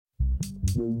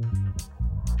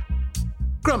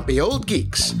Grumpy Old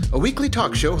Geeks, a weekly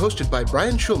talk show hosted by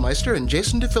Brian Schulmeister and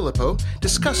Jason DeFilippo,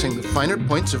 discussing the finer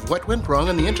points of what went wrong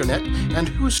on the internet and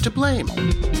who's to blame.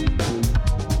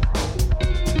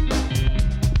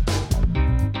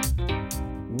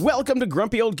 Welcome to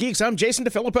Grumpy Old Geeks. I'm Jason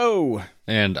DeFilippo.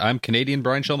 And I'm Canadian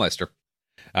Brian Schulmeister.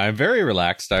 I'm very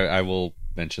relaxed. I will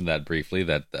mention that briefly,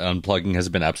 that unplugging has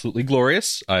been absolutely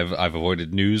glorious. I've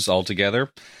avoided news altogether.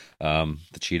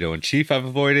 The Cheeto in Chief I've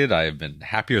avoided. I have been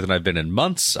happier than I've been in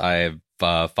months. I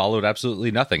have followed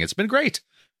absolutely nothing. It's been great.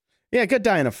 Yeah, good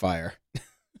die in a fire.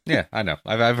 Yeah, I know.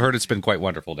 I've heard it's been quite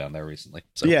wonderful down there recently.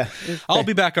 So yeah. I'll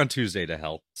be back on Tuesday to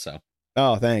help. So.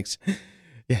 Oh, thanks.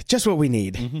 Yeah, just what we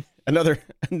need. Mm-hmm.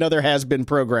 Another has-been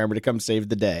programmer to come save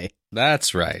the day.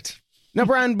 That's right. Now,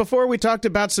 Brian, before we talked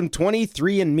about some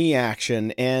 23andMe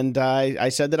action, and I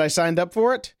said that I signed up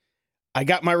for it, I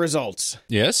got my results.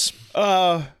 Yes.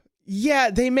 Yeah,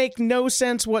 they make no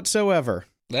sense whatsoever.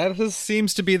 That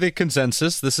seems to be the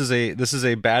consensus. This is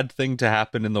a bad thing to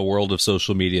happen in the world of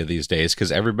social media these days,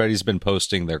 because everybody's been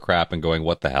posting their crap and going,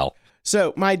 what the hell?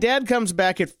 So my dad comes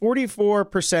back at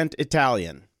 44%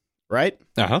 Italian, right?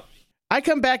 Uh-huh. I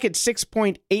come back at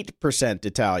 6.8%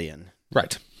 Italian.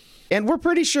 Right. And we're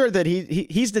pretty sure that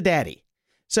he's the daddy.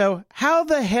 So how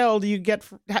the hell do you get...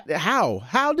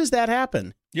 How does that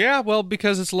happen? Yeah, well,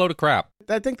 because it's a load of crap.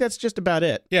 I think that's just about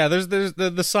it. Yeah, there's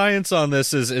the science on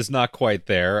this is not quite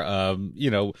there.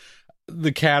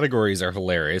 The categories are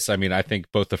hilarious. I mean, I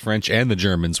think both the French and the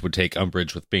Germans would take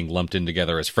umbrage with being lumped in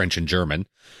together as French and German.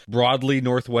 Broadly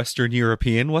Northwestern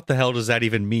European, what the hell does that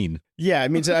even mean? Yeah, it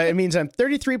means I'm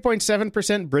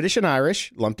 33.7% British and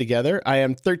Irish lumped together. I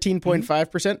am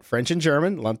 13.5% French and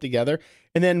German lumped together.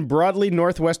 And then broadly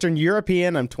Northwestern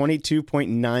European, I'm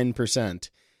 22.9%.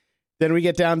 Then we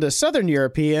get down to Southern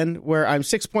European, where I'm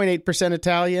 6.8%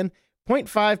 Italian,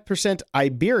 0.5%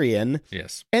 Iberian.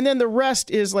 Yes. And then the rest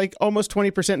is like almost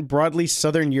 20% broadly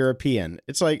Southern European.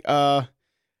 It's like,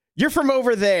 you're from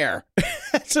over there.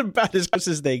 That's about as close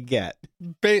as they get.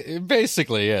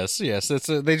 Basically, yes.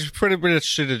 They pretty much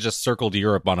should have just circled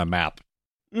Europe on a map.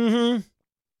 Mm-hmm.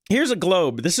 Here's a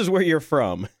globe. This is where you're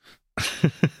from.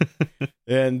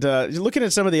 And looking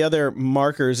at some of the other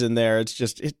markers in there, it's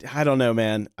just, I don't know,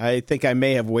 man. I think I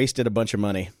may have wasted a bunch of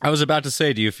money. I was about to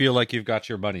say, do you feel like you've got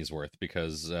your money's worth?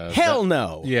 Because hell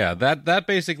no. Yeah, that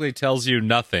basically tells you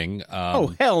nothing.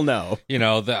 Oh, hell no. You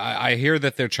know, I hear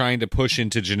that they're trying to push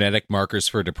into genetic markers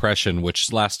for depression,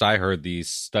 which last I heard, the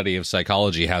study of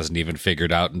psychology hasn't even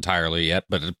figured out entirely yet.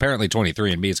 But apparently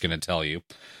 23andMe is going to tell you.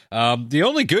 The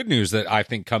only good news that I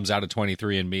think comes out of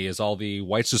 23andMe is all the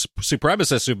white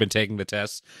supremacists who've been taking the tests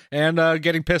and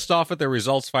getting pissed off at their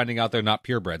results, finding out they're not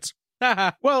purebreds.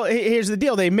 Well, here's the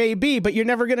deal. They may be, but you're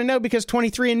never going to know because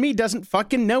 23andMe doesn't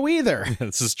fucking know either.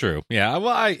 This is true. Yeah. Well,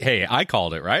 I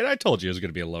called it, right? I told you it was going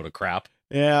to be a load of crap.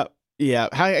 Yeah.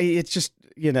 It's just,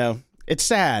 it's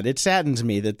sad. It saddens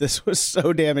me that this was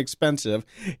so damn expensive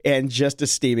and just a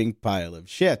steaming pile of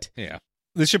shit. Yeah.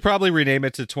 They should probably rename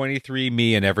it to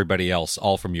 23Me and everybody else,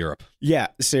 all from Europe. Yeah,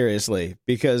 seriously,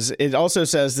 because it also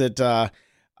says that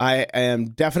I am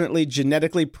definitely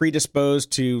genetically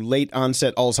predisposed to late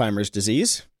onset Alzheimer's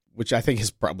disease, which I think is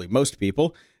probably most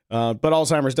people. But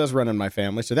Alzheimer's does run in my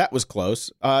family, so that was close.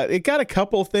 It got a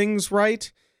couple things right.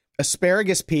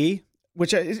 Asparagus pea,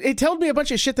 which it told me a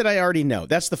bunch of shit that I already know.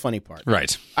 That's the funny part.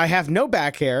 Right. I have no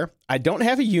back hair. I don't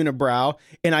have a unibrow,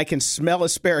 and I can smell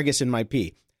asparagus in my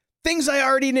pee. Things I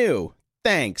already knew.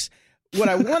 Thanks. What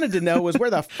I wanted to know was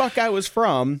where the fuck I was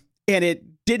from, and it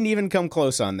didn't even come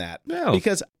close on that. No.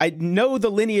 Because I know the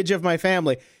lineage of my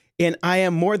family, and I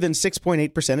am more than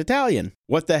 6.8% Italian.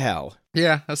 What the hell?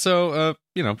 Yeah, so,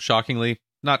 shockingly,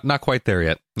 not quite there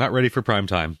yet. Not ready for prime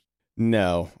time.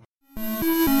 No.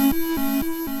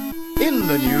 In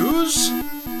the news...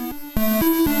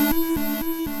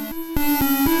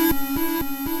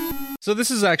 So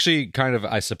this is actually kind of,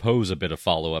 I suppose, a bit of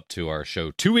follow-up to our show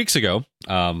 2 weeks ago,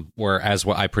 where, as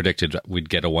what I predicted, we'd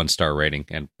get a 1-star rating,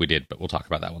 and we did, but we'll talk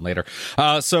about that one later.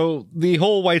 So the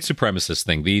whole white supremacist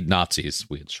thing, the Nazis,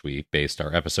 which we based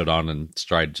our episode on and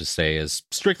tried to say as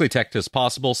strictly tech as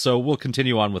possible, so we'll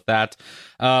continue on with that.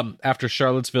 After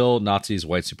Charlottesville, Nazis,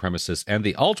 white supremacists, and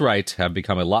the alt-right have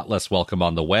become a lot less welcome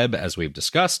on the web, as we've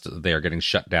discussed. They are getting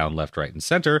shut down left, right, and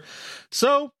center.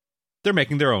 So... they're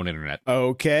making their own internet.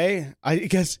 Okay. I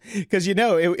guess, because,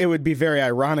 it would be very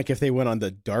ironic if they went on the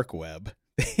dark web.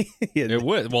 It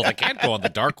would. Well, they can't go on the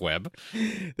dark web.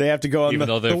 They have to go on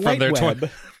the white web.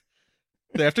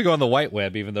 They have to go on the white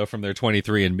web, even though from their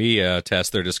 23andMe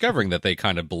test, they're discovering that they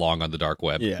kind of belong on the dark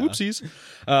web. Yeah. Whoopsies.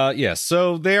 Yes,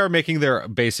 so they are making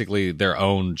basically their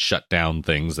own shutdown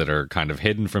things that are kind of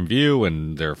hidden from view,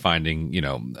 and they're finding,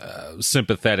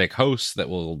 sympathetic hosts that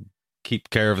will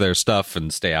keep care of their stuff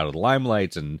and stay out of the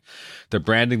limelight, and they're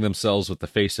branding themselves with the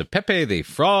face of Pepe the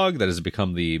Frog that has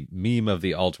become the meme of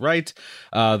the alt-right.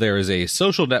 There is a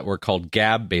social network called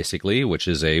Gab, basically, which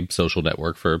is a social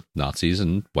network for Nazis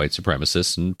and white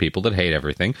supremacists and people that hate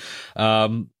everything.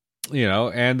 And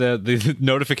the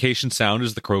notification sound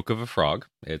is the croak of a frog.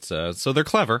 It's so they're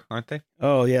clever, aren't they?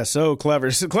 Oh, yeah, so clever.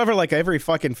 So clever like every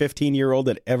fucking 15-year-old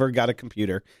that ever got a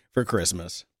computer for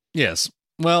Christmas. Yes.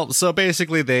 Well, so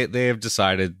basically they have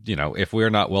decided, if we're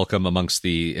not welcome amongst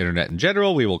the internet in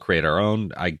general, we will create our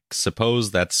own. I suppose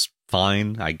that's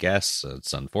fine, I guess.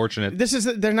 It's unfortunate.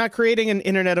 They're not creating an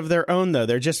internet of their own, though.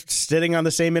 They're just sitting on the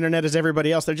same internet as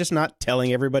everybody else. They're just not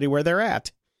telling everybody where they're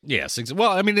at. Yes.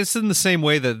 Well, I mean, it's in the same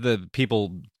way that the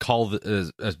people call,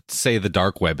 say the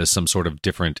dark web is some sort of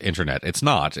different internet. It's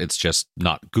not. It's just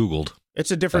not Googled. It's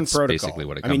a different That's protocol. basically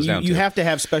what it comes down to. You have to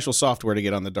have special software to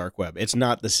get on the dark web. It's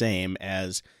not the same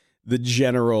as the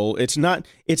general. It's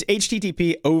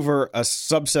HTTP over a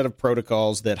subset of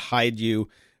protocols that hide you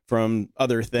from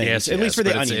other things. Yes, at least for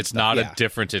the onion it's stuff. not Yeah. a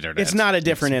different internet. It's not a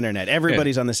different internet.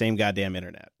 Everybody's on the same goddamn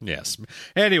internet. Yes.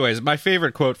 Anyways, my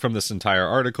favorite quote from this entire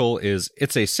article is,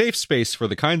 "It's a safe space for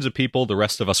the kinds of people the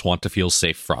rest of us want to feel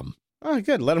safe from." Oh,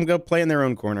 good. Let them go play in their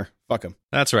own corner. Fuck them.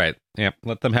 That's right. Yep.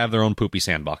 Let them have their own poopy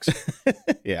sandbox.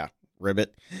 Yeah.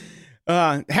 Ribbit.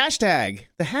 Hashtag.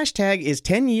 The hashtag is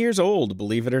 10 years old,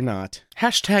 believe it or not.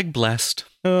 Hashtag blessed.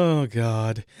 Oh,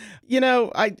 God.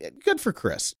 Good for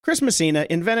Chris. Chris Messina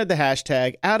invented the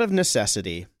hashtag out of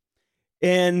necessity.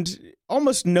 And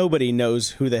almost nobody knows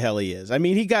who the hell he is. I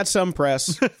mean, he got some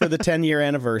press for the 10-year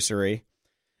anniversary.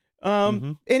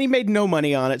 And he made no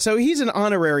money on it. So he's an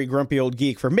honorary grumpy old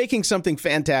geek for making something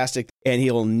fantastic and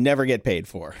he'll never get paid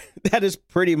for. That is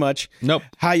pretty much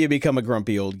how you become a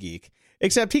grumpy old geek.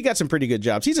 Except he got some pretty good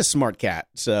jobs. He's a smart cat.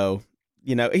 So,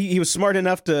 he was smart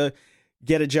enough to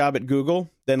get a job at Google,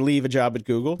 then leave a job at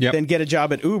Google, then get a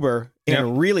job at Uber,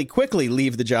 and really quickly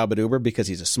leave the job at Uber because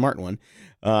he's a smart one.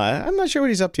 I'm not sure what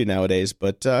he's up to nowadays,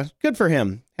 but good for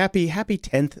him. Happy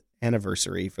 10th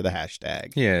anniversary for the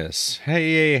hashtag. Yes.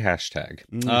 Hey, hashtag.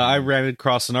 I ran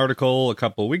across an article a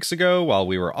couple of weeks ago while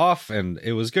we were off, and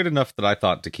it was good enough that I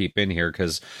thought to keep in here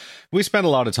because we spent a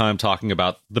lot of time talking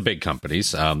about the big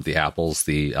companies, the Apples,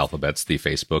 the Alphabets, the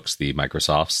Facebooks, the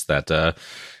Microsofts that, the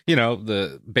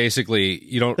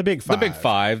big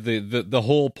five. The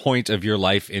whole point of your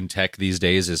life in tech these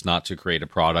days is not to create a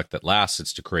product that lasts.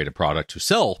 It's to create a product to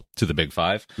sell to the big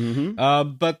five.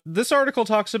 But this article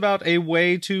talks about a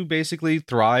way to basically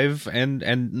thrive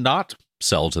and not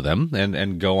sell to them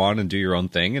and go on and do your own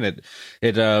thing. And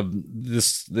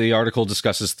the article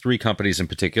discusses three companies in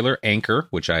particular: Anchor,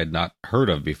 which I had not heard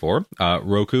of before,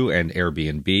 Roku, and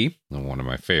Airbnb, one of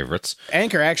my favorites.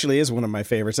 Anchor actually is one of my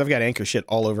favorites. I've got Anchor shit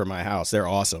all over my house. They're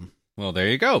awesome. Well, there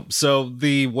you go. So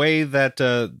the way that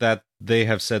that they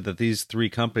have said that these three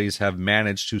companies have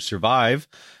managed to survive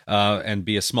and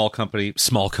be a small company.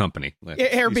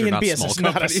 Airbnb is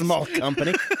not a small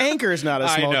company. Anchor is not a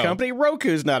small company.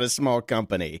 Roku's not a small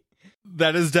company.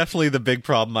 That is definitely the big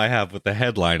problem I have with the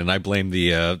headline, and I blame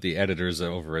the editors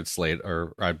over at Slate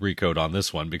or Recode on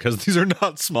this one because these are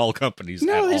not small companies.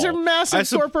 No, these are massive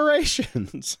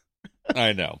corporations.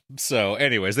 I know. So,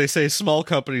 anyways, they say small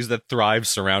companies that thrive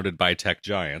surrounded by tech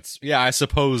giants. Yeah, I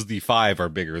suppose the five are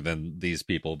bigger than these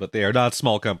people, but they are not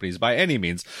small companies by any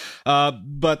means.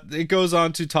 But it goes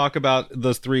on to talk about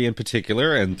those three in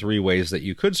particular and three ways that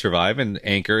you could survive. And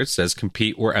Anchor, it says,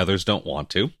 compete where others don't want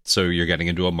to. So you're getting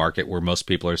into a market where most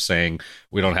people are saying,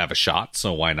 we don't have a shot,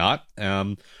 so why not?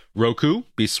 Roku,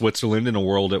 be Switzerland in a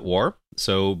world at war.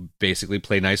 So basically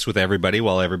play nice with everybody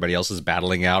while everybody else is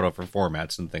battling out over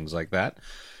formats and things like that.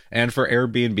 And for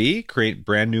Airbnb, create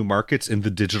brand new markets in the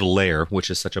digital layer, which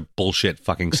is such a bullshit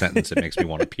fucking sentence. It makes me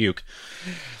want to puke.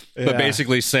 Yeah. But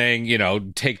basically saying,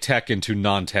 take tech into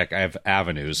non-tech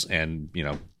avenues and,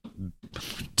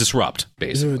 disrupt,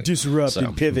 basically. Disrupt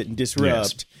and pivot and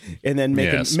disrupt. Yes. And then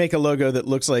make a logo that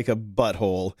looks like a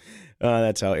butthole.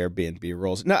 That's how Airbnb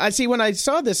rolls. Now, I see when I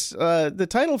saw this, the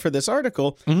title for this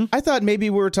article, I thought maybe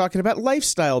we were talking about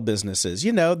lifestyle businesses,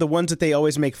 the ones that they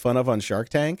always make fun of on Shark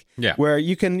Tank, where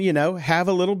you can, have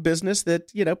a little business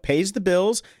that, pays the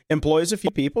bills, employs a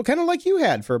few people, kind of like you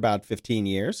had for about 15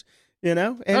 years, And,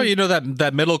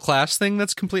 that middle class thing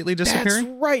that's completely disappearing?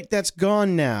 That's right. That's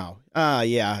gone now.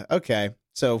 Yeah. Okay.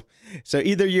 So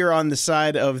either you're on the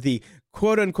side of the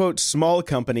quote unquote small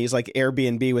companies like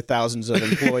Airbnb with thousands of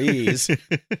employees,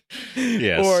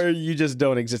 Yes. or you just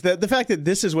don't exist. The fact that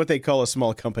this is what they call a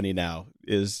small company now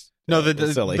is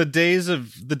silly. The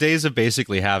days of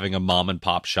basically having a mom and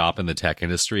pop shop in the tech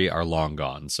industry are long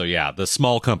gone. So yeah, the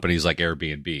small companies like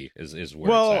Airbnb is where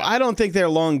Well, it's at. I don't think they're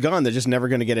long gone. They're just never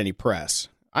going to get any press.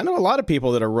 I know a lot of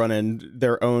people that are running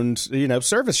their own,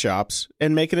 service shops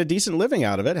and making a decent living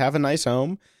out of it, have a nice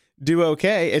home, do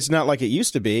okay. It's not like it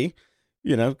used to be,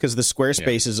 because the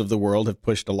Squarespaces of the world have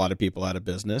pushed a lot of people out of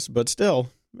business, but still,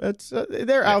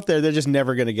 they're out there. They're just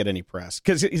never going to get any press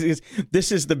because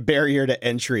this is the barrier to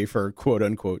entry for quote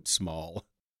unquote small.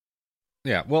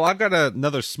 Yeah, well, I've got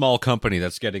another small company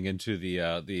that's getting into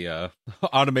the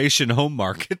automation home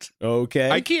market. Okay.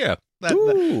 IKEA.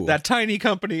 That tiny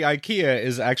company IKEA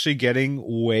is actually getting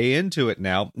way into it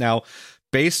now. Now,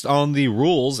 based on the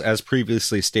rules as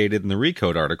previously stated in the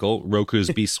Recode article, Roku's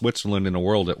Beast Switzerland in a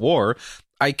World at War,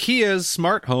 IKEA's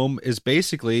smart home is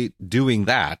basically doing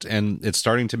that, and it's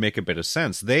starting to make a bit of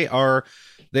sense. They are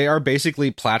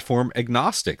basically platform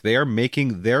agnostic. They are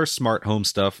making their smart home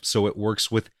stuff so it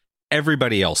works with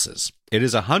everybody else's. It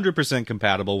is 100%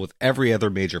 compatible with every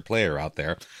other major player out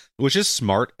there, which is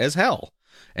smart as hell.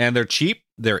 And they're cheap,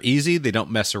 they're easy, they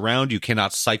don't mess around, you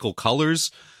cannot cycle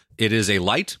colors. It is a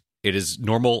light. It is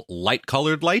normal light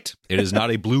colored light. It is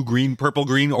not a blue, green, purple,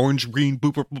 green, orange, green,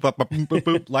 boop, boop, boop, boop, boop, boop,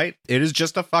 boop light. It is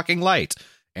just a fucking light.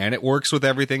 And it works with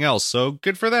everything else. So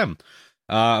good for them.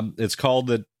 It's called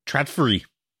the Tradfri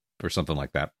or something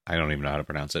like that. I don't even know how to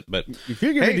pronounce it. But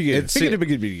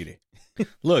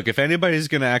look, if anybody's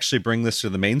going to actually bring this to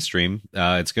the mainstream,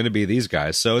 it's going to be these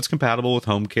guys. So it's compatible with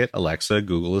HomeKit, Alexa,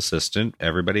 Google Assistant,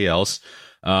 everybody else.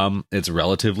 It's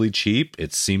relatively cheap.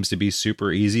 It seems to be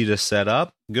super easy to set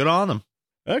up. Good on them.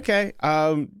 Okay.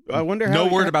 I wonder how. No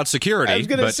word about security. I was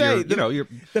going to say,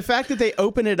 the fact that they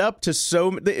open it up to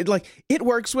it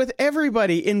works with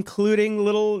everybody, including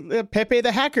little Pepe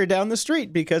the hacker down the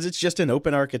street, because it's just an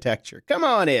open architecture. Come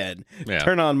on in. Yeah.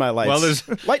 Turn on my lights.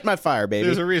 Well, light my fire, baby.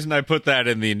 There's a reason I put that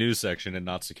in the news section and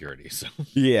not security. So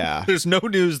yeah, there's no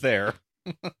news there.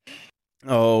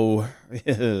 Oh,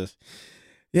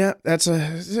 yeah. I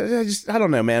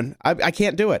don't know, man. I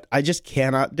can't do it. I just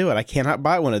cannot do it. I cannot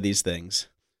buy one of these things.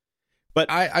 But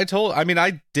I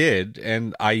did,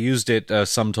 and I used it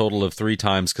some total of 3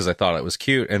 times because I thought it was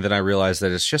cute, and then I realized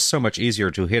that it's just so much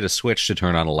easier to hit a switch to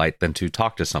turn on a light than to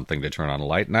talk to something to turn on a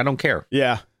light, and I don't care.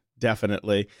 Yeah,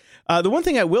 definitely. The one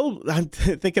thing I'm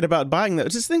thinking about buying, though,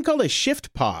 is this thing called a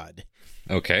Shift Pod.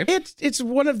 Okay. It's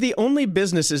one of the only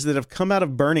businesses that have come out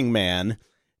of Burning Man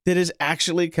that is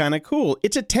actually kind of cool.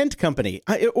 It's a tent company,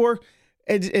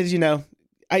 as you know,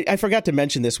 I forgot to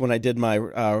mention this when I did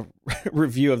my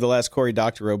review of the last Cory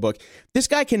Doctorow book. This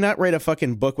guy cannot write a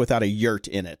fucking book without a yurt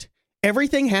in it.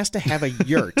 Everything has to have a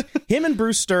yurt. Him and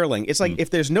Bruce Sterling. It's like if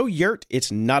there's no yurt,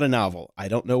 it's not a novel. I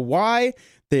don't know why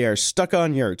they are stuck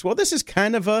on yurts. Well, this is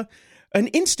kind of an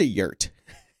Insta yurt.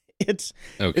 It's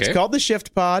called the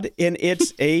Shift Pod, and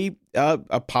it's a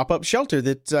pop-up shelter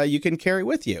that you can carry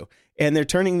with you. And they're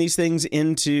turning these things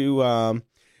into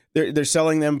they're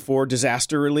selling them for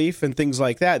disaster relief and things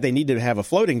like that. They need to have a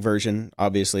floating version,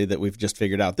 obviously, that we've just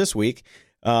figured out this week.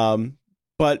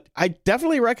 But I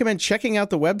definitely recommend checking out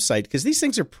the website because these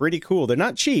things are pretty cool. They're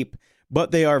not cheap,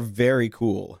 but they are very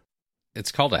cool.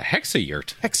 It's called a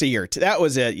Hexayurt. Hexayurt. That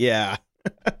was it. Yeah.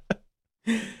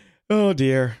 Oh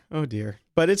dear.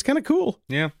 But it's kind of cool.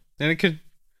 Yeah, and it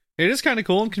is kind of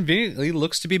cool and conveniently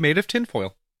looks to be made of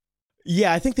tinfoil.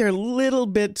 Yeah, I think they're a little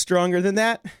bit stronger than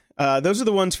that. Those are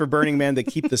the ones for Burning Man that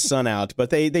keep the sun out. But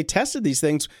they tested these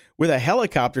things with a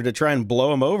helicopter to try and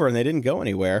blow them over, and they didn't go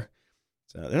anywhere.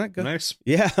 So they're not good. Nice.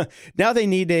 Yeah. Now they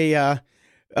need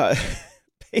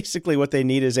basically what they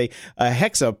need is a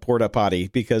Hexa porta potty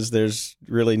because there's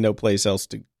really no place else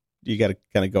to. You got to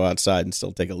kind of go outside and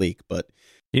still take a leak, but.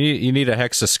 You need a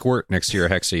Hexa squirt next to your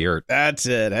Hexayurt. That's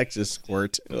it, Hexa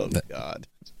squirt. Oh, God.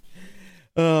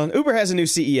 Uber has a new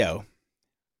CEO.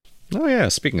 Oh, yeah,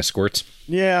 speaking of squirts.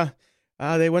 Yeah,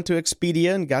 they went to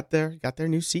Expedia and got their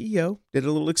new CEO, did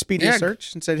a little Expedia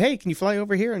search and said, hey, can you fly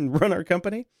over here and run our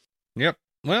company? Yep.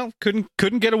 Well, couldn't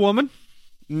get a woman.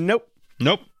 Nope.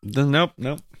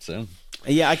 So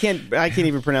yeah, I can't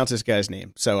even pronounce this guy's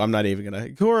name, so I'm not even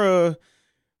going to.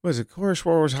 Cora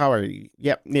Schwarz, how are you?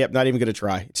 Yep, not even going to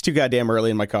try. It's too goddamn early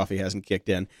and my coffee hasn't kicked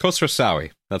in.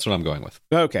 Khosrowshahi. That's what I'm going with.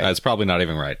 Okay. It's probably not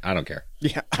even right. I don't care.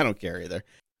 Yeah, I don't care either.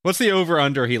 What's the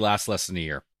over-under he lasts less than a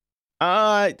year?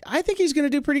 I think he's going to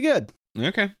do pretty good.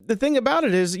 Okay. The thing about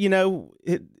it is, at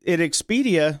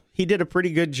Expedia, he did a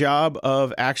pretty good job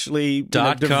of actually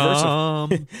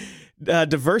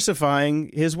diversifying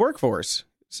his workforce.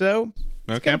 So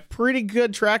it's got a pretty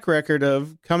good track record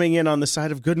of coming in on the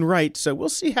side of good and right. So we'll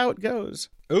see how it goes.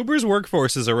 Uber's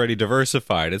workforce is already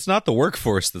diversified. It's not the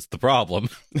workforce that's the problem.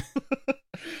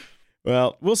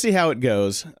 Well, we'll see how it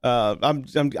goes.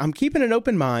 I'm keeping an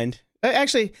open mind.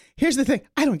 Actually, here's the thing.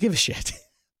 I don't give a shit.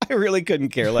 I really couldn't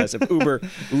care less if Uber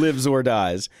lives or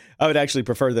dies. I would actually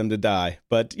prefer them to die.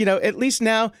 But, at least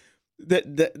now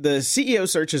the CEO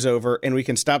search is over and we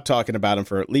can stop talking about him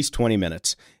for at least 20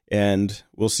 minutes. And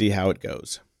we'll see how it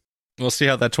goes. We'll see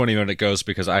how that 20-minute goes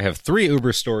because I have 3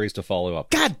 Uber stories to follow up.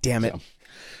 God damn it. So.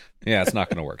 Yeah, it's not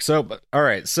going to work. So, all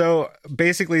right. So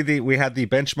basically, we had the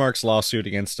Benchmarks lawsuit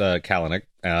against Kalanick.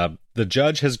 The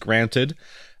judge has granted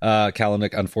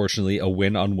Kalanick, unfortunately, a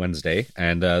win on Wednesday,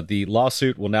 and the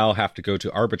lawsuit will now have to go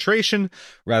to arbitration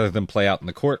rather than play out in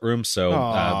the courtroom. So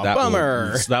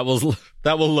bummer. That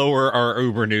will lower our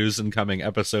Uber news in coming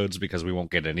episodes because we won't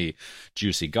get any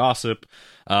juicy gossip.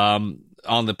 On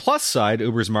the plus side,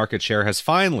 Uber's market share has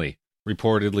finally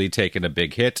reportedly taken a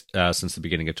big hit since the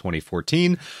beginning of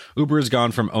 2014. Uber has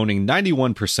gone from owning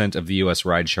 91% of the U.S.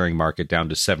 ride-sharing market down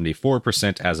to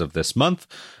 74% as of this month,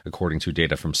 according to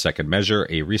data from Second Measure,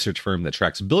 a research firm that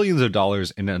tracks billions of dollars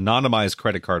in anonymized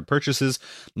credit card purchases.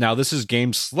 Now, this is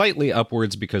gamed slightly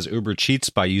upwards because Uber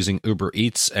cheats by using Uber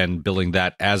Eats and billing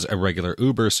that as a regular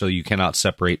Uber, so you cannot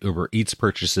separate Uber Eats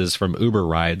purchases from Uber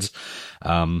rides.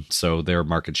 So their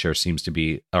market share seems to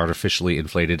be artificially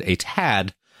inflated a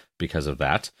tad because of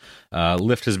that.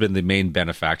 Lyft has been the main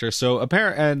benefactor. So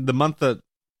and the month that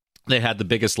they had the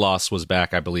biggest loss was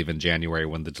back, I believe, in January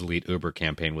when the Delete Uber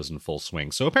campaign was in full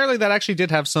swing. So apparently that actually did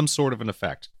have some sort of an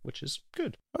effect, which is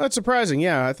good. Well, that's surprising.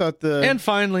 Yeah, I thought And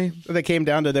finally, they came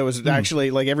down to there was actually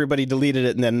like everybody deleted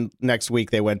it, and then next week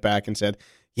they went back and said,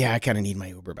 yeah, I kind of need my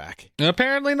Uber back.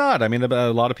 Apparently not. I mean,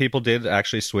 a lot of people did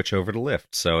actually switch over to Lyft.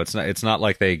 So it's not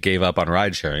like they gave up on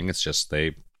ride sharing. It's just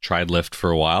they tried Lyft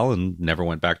for a while and never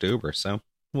went back to Uber. So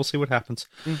we'll see what happens.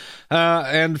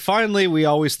 And finally, we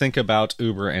always think about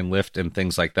Uber and Lyft and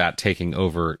things like that taking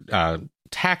over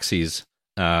taxis.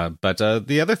 But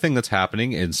the other thing that's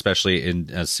happening, especially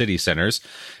in city centers,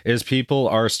 is people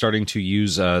are starting to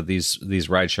use these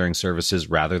ride-sharing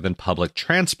services rather than public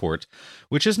transport,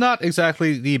 which is not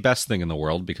exactly the best thing in the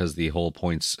world because the whole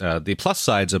points, the plus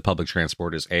sides of public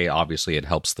transport is obviously it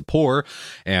helps the poor,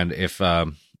 and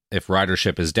if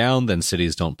ridership is down, then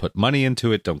cities don't put money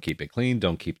into it, don't keep it clean,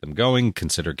 don't keep them going,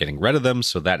 consider getting rid of them.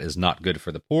 So that is not good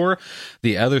for the poor.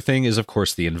 The other thing is, of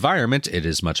course, the environment. It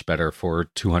is much better for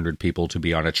 200 people to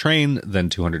be on a train than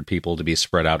 200 people to be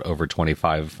spread out over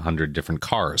 2,500 different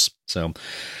cars. So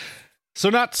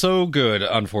not so good,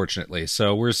 unfortunately.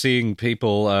 So we're seeing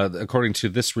people, according to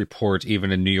this report,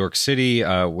 even in New York City,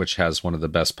 which has one of the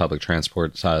best public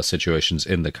transport situations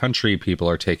in the country, people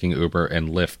are taking Uber and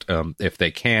Lyft if they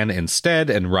can instead,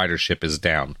 and ridership is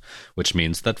down, which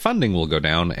means that funding will go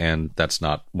down, and that's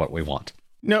not what we want.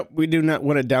 No, we do not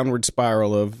want a downward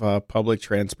spiral of public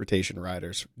transportation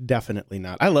riders. Definitely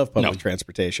not. I love public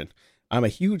transportation. I'm a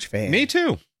huge fan. Me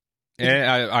too.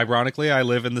 Ironically, I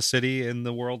live in the city in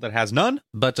the world that has none,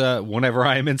 but whenever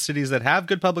I am in cities that have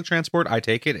good public transport, I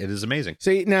take it. It is amazing.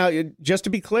 See, now, just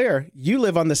to be clear, you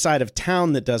live on the side of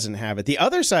town that doesn't have it. The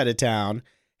other side of town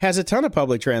has a ton of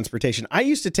public transportation. I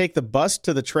used to take the bus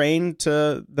to the train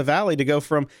to the Valley to go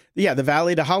from, the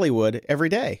Valley to Hollywood every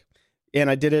day.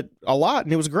 And I did it a lot,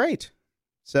 and it was great.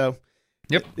 So,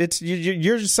 yep, it's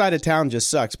your side of town just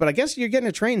sucks. But I guess you're getting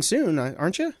a train soon,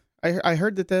 aren't you? I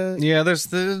heard that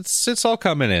it's all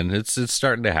coming in. It's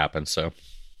starting to happen, so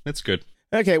it's good.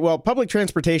 Okay, well, public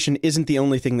transportation isn't the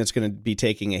only thing that's going to be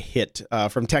taking a hit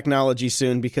from technology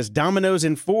soon because Domino's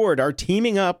and Ford are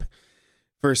teaming up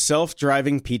for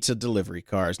self-driving pizza delivery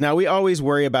cars. Now, we always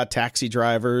worry about taxi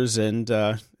drivers and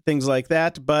things like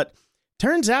that, but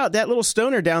turns out that little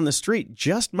stoner down the street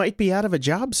just might be out of a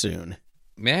job soon.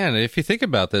 Man, if you think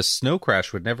about this, Snow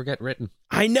Crash would never get written.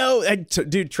 I know.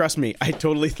 Dude, trust me. I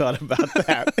totally thought about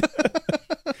that.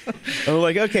 I'm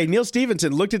like, okay, Neil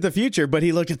Stephenson looked at the future, but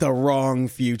he looked at the wrong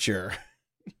future.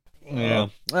 Yeah.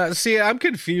 See, I'm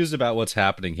confused about what's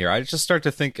happening here. I just start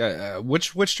to think,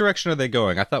 which direction are they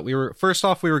going? I thought we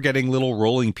were getting little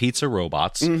rolling pizza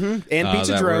robots. Mm-hmm. And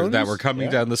pizza drones. That were coming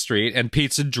down the street, and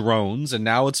pizza drones, and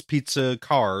now it's pizza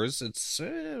cars. It's...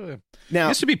 Now, it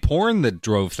used to be porn that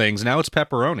drove things. Now it's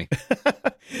pepperoni.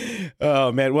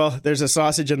 Oh, man. Well, there's a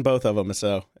sausage in both of them,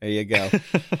 so there you go.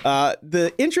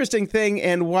 The interesting thing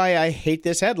and why I hate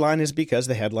this headline is because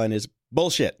the headline is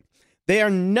bullshit. They are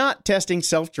not testing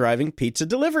self-driving pizza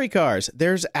delivery cars.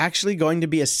 There's actually going to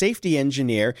be a safety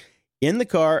engineer in the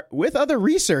car with other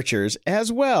researchers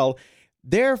as well.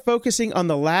 They're focusing on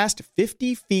the last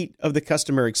 50 feet of the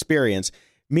customer experience,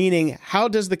 meaning how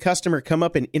does the customer come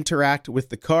up and interact with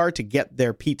the car to get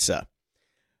their pizza?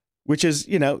 Which is,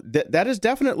 that is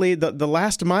definitely the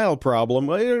last mile problem,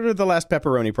 or the last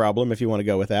pepperoni problem, if you want to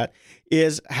go with that,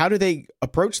 is how do they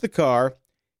approach the car,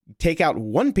 take out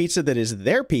one pizza that is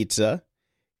their pizza,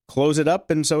 close it up,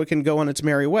 and so it can go on its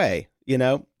merry way.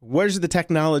 Where's the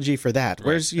technology for that?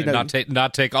 Where's,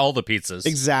 not take all the pizzas.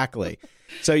 Exactly.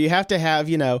 So you have to have,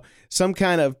 some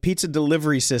kind of pizza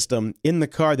delivery system in the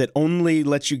car that only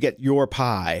lets you get your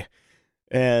pie.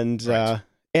 And, right.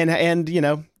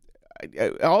 and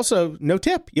also no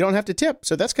tip. You don't have to tip.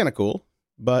 So that's kind of cool.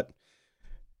 But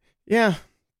yeah,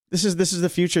 this is the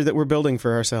future that we're building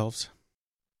for ourselves.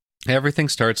 Everything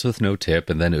starts with no tip,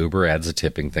 and then Uber adds a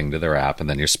tipping thing to their app, and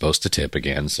then you're supposed to tip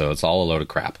again. So it's all a load of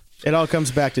crap. It all comes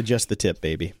back to just the tip,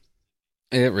 baby.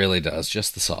 It really does.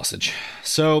 Just the sausage.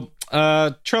 So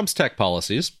Trump's tech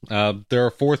policies. There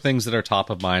are 4 things that are top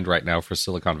of mind right now for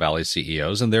Silicon Valley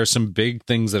CEOs, and there are some big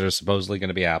things that are supposedly going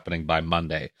to be happening by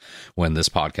Monday when this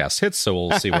podcast hits, so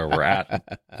we'll see where we're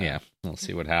at. Yeah, we'll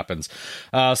see what happens.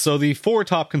 So the 4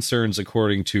 top concerns,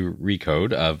 according to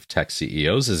Recode of tech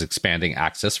CEOs, is expanding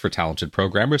access for talented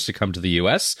programmers to come to the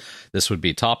U.S. This would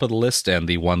be top of the list and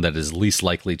the one that is least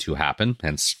likely to happen,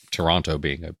 hence Toronto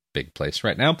being a big place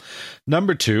right now.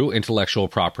 Number 2, intellectual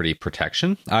property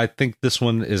protection. I think this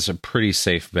one is a pretty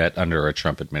safe bet under a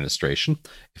Trump administration,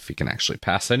 if he can actually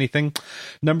pass anything.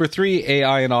 Number 3,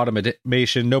 AI and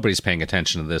automation. Nobody's paying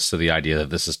attention to this, so the idea that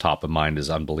this is top of mind is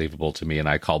unbelievable to me, and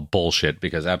I call bullshit,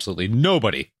 because absolutely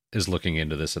nobody is looking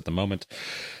into this at the moment,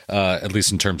 at least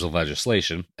in terms of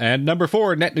legislation. And number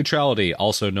 4, net neutrality,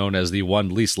 also known as the one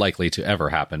least likely to ever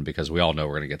happen, because we all know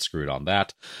we're going to get screwed on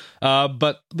that.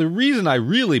 But the reason I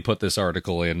really put this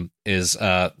article in is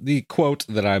the quote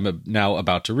that I'm now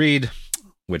about to read,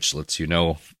 which lets you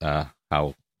know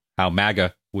how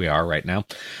MAGA we are right now.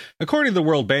 According to the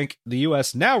World Bank, the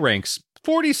U.S. now ranks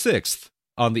 46th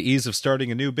on the ease of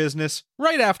starting a new business,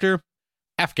 right after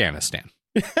Afghanistan.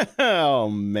 Oh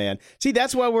man! See,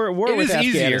 that's why we're at war with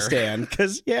Afghanistan,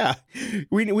 because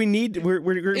we're going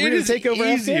to take over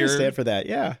Afghanistan for that.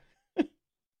 Yeah,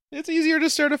 it's easier to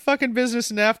start a fucking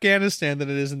business in Afghanistan than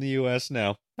it is in the U.S.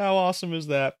 now. How awesome is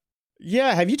that?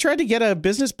 Yeah. Have you tried to get a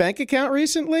business bank account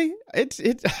recently? It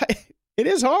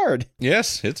is hard.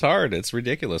 Yes, it's hard. It's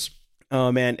ridiculous.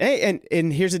 Oh man! Hey,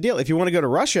 and here's the deal: if you want to go to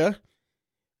Russia,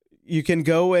 you can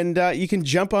go and you can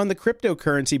jump on the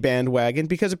cryptocurrency bandwagon,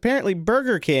 because apparently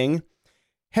Burger King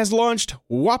has launched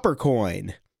Whopper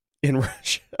Coin in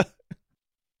Russia.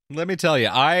 Let me tell you,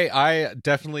 I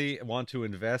definitely want to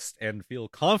invest and feel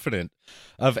confident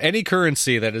of any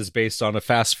currency that is based on a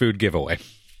fast food giveaway.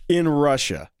 In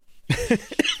Russia.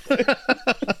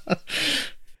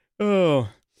 Oh.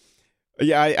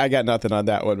 Yeah, I got nothing on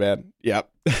that one, man. Yep.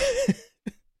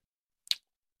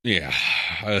 Yeah.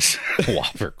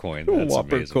 Whopper Coin. That's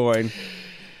Whopper amazing. Coin.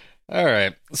 All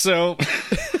right. So,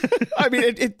 I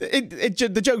mean,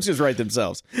 the jokes just write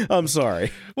themselves. I'm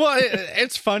sorry. Well,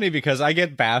 it's funny because I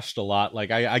get bashed a lot.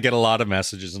 Like I get a lot of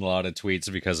messages and a lot of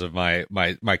tweets because of my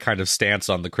kind of stance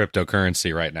on the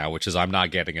cryptocurrency right now, which is I'm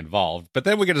not getting involved. But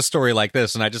then we get a story like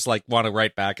this, and I just want to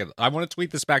write back, and I want to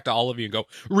tweet this back to all of you and go,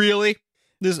 really?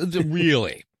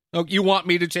 Really? Oh, you want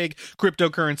me to take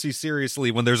cryptocurrency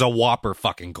seriously when there's a Whopper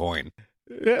fucking coin?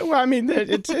 Well, I mean,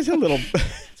 it's a little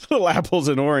apples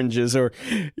and oranges, or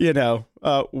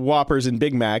Whoppers and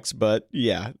Big Macs, but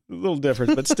yeah, a little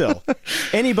different, but still,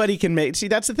 anybody can make. See,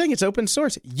 that's the thing; it's open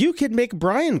source. You could make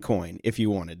Brian Coin if you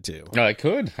wanted to. I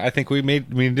could. I think we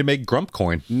need to make Grump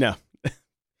Coin. No,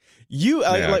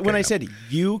 when I said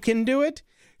you can do it.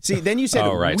 See, then you said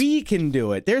right. We can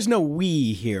do it. There's no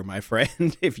we here, my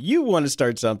friend. If you want to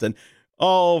start something,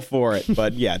 all for it.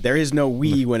 But yeah, there is no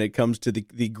we when it comes to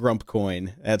the Grump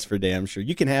Coin. That's for damn sure.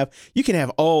 You can have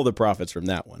all the profits from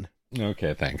that one.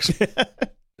 Okay, thanks.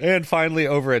 And finally,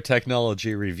 over at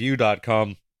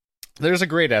technologyreview.com, there's a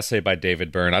great essay by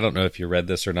David Byrne. I don't know if you read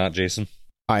this or not, Jason.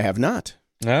 I have not.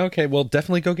 Okay, well,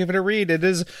 definitely go give it a read. It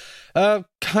is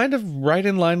kind of right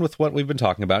in line with what we've been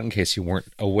talking about. In case you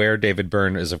weren't aware, David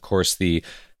Byrne is, of course, the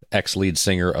ex-lead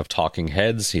singer of Talking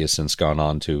Heads. He has since gone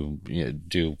on to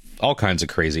do all kinds of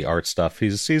crazy art stuff.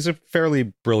 He's a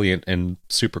fairly brilliant and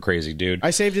super crazy dude. I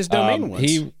saved his domain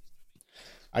once.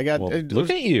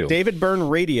 Look at you. David Byrne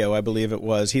Radio, I believe it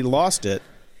was. He lost it.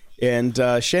 And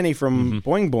Shenny from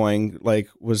Boing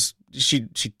Boing, she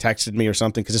texted me or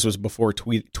something, because this was before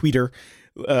Tweeter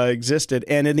existed.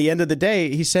 And in the end of the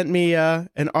day, he sent me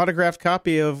an autographed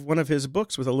copy of one of his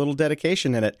books with a little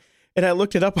dedication in it. And I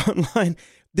looked it up online.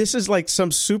 This is like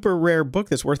some super rare book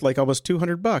that's worth like almost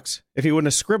 $200 if he wouldn't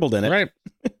have scribbled in it. Right.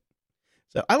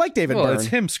 So I like David Byrne. It's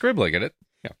him scribbling in it.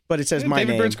 Yeah. But it says Yeah, my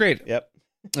David name. Byrd's great. Yep.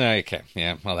 Okay,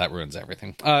 yeah, well, that ruins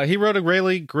everything. He wrote a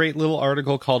really great little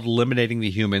article called Eliminating the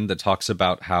Human that talks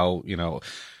about how,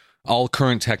 all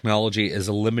current technology is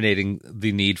eliminating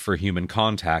the need for human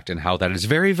contact and how that is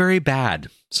very, very bad.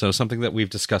 So something that we've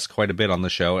discussed quite a bit on the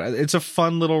show. It's a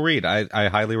fun little read. I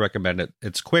highly recommend it.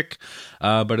 It's quick,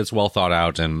 but it's well thought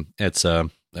out, and it's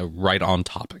right on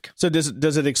topic. So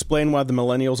does it explain why the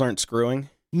millennials aren't screwing?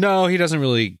 No, he doesn't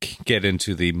really get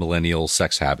into the millennial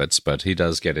sex habits, but he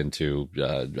does get into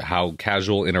how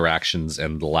casual interactions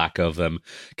and the lack of them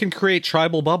can create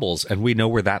tribal bubbles, and we know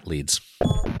where that leads.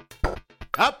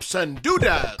 Ups and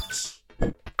doodads.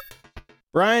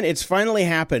 Brian, it's finally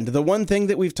happened. The one thing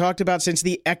that we've talked about since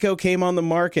the Echo came on the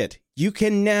market. You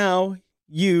can now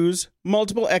use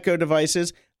multiple Echo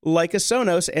devices like a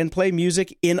Sonos and play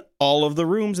music in all of the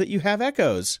rooms that you have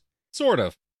Echoes. Sort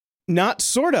of. Not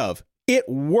sort of. It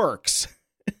works.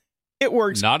 It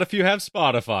works. Not if you have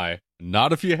Spotify,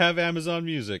 not if you have Amazon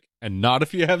Music, and not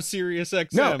if you have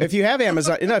SiriusXM. No, if you have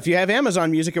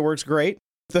Amazon Music, it works great.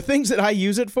 The things that I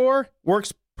use it for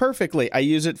works perfectly. I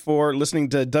use it for listening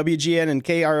to WGN and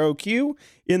KROQ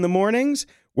in the mornings.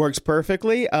 Works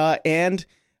perfectly. And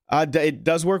it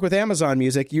does work with Amazon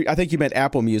Music. I think you meant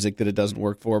Apple Music that it doesn't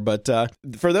work for. But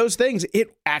for those things,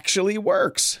 it actually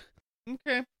works.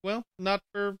 Okay, well, not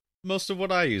for most of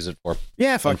what I use it for.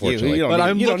 Yeah, fuck you. But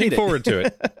I'm looking forward to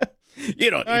it.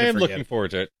 I am looking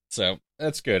forward to it. So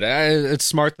that's good. It's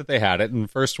smart that they had it. And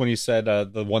first, when you said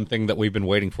the one thing that we've been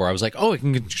waiting for, I was like, oh, it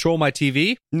can control my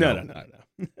TV? No.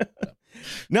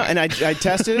 No, and I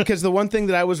tested it because the one thing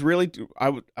that I was really,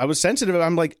 I was sensitive about,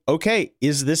 I'm like, okay,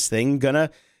 is this thing gonna,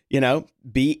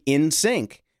 be in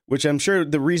sync? Which I'm sure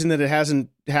the reason that it hasn't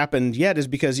happened yet is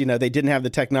because, they didn't have the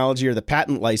technology or the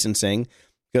patent licensing.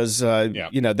 Because,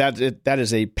 that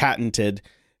is a patented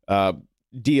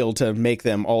deal to make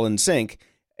them all in sync.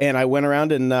 And I went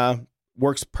around and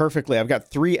works perfectly. I've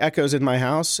got 3 Echoes in my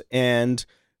house. And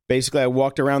basically, I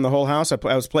walked around the whole house. I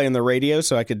was playing the radio,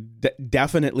 so I could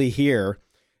definitely hear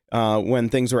when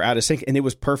things were out of sync. And it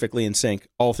was perfectly in sync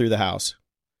all through the house.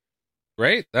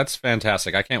 Great. That's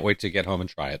fantastic. I can't wait to get home and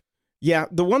try it. Yeah.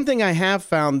 The one thing I have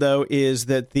found, though, is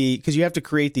that because you have to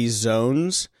create these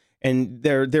zones. And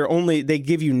they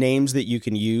give you names that you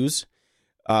can use.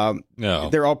 No.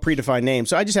 They're all predefined names.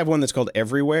 So I just have one that's called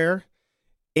Everywhere.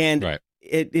 And right.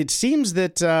 it seems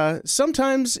that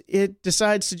sometimes it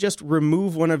decides to just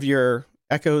remove one of your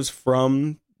Echoes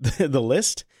from the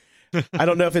list. I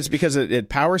don't know if it's because it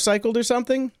power cycled or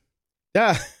something.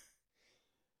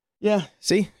 Yeah.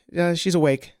 See, she's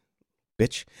awake,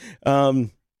 bitch.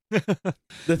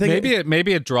 The thing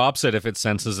maybe it drops it if it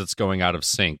senses it's going out of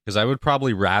sync, because I would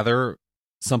probably rather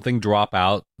something drop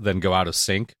out than go out of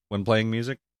sync when playing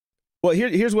music. Well,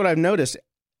 here's what I've noticed.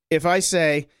 If I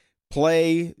say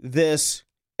play this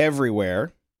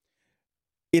everywhere,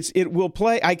 it will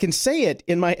play. I can say it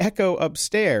in my Echo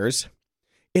upstairs,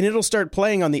 and it'll start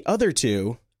playing on the other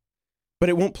 2, but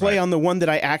it won't play on the one that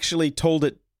I actually told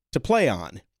it to play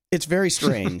on. It's very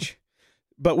strange.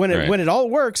 But when it all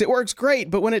works, it works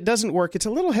great. But when it doesn't work, it's a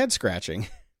little head scratching.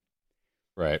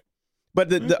 Right. But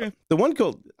the one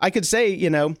I could say,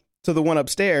 to the one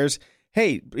upstairs,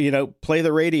 hey, play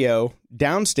the radio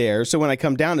downstairs. So when I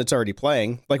come down, it's already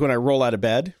playing. Like when I roll out of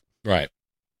bed. Right.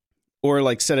 Or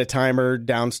like set a timer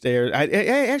downstairs. I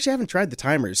actually haven't tried the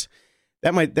timers.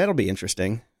 That'll be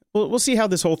interesting. We'll see how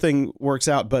this whole thing works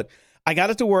out. But I got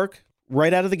it to work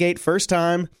right out of the gate first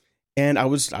time. And I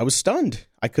was stunned.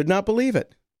 I could not believe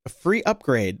it. A free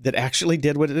upgrade that actually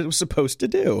did what it was supposed to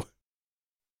do.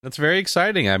 That's very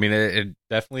exciting. I mean, it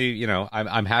definitely,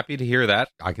 I'm happy to hear that.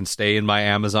 I can stay in my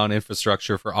Amazon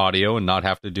infrastructure for audio and not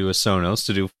have to do a Sonos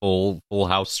to do full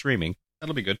house streaming.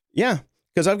 That'll be good. Yeah,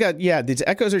 because I've got, these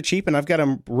Echoes are cheap and I've got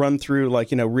them run through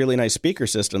really nice speaker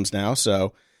systems now.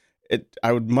 So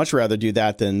I would much rather do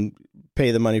that than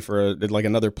pay the money for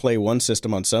another Play One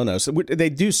system on Sonos. They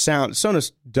do sound.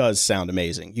 Sonos does sound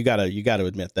amazing. You gotta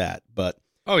admit that. But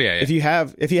if you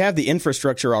have the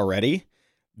infrastructure already,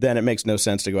 then it makes no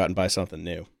sense to go out and buy something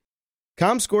new.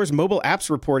 ComScore's mobile apps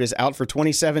report is out for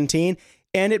 2017,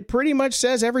 and it pretty much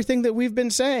says everything that we've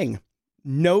been saying.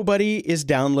 Nobody is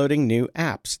downloading new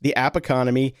apps. The app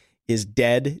economy is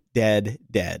dead, dead,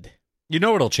 dead. You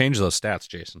know what'll change those stats,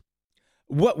 Jason?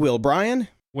 What will, Brian?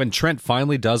 When Trent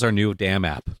finally does our new damn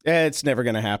app. It's never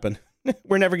going to happen.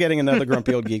 We're never getting another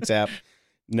Grumpy Old Geeks app.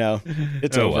 No,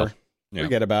 it's over. Well. Yeah.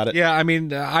 Forget about it. Yeah, I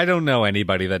mean, I don't know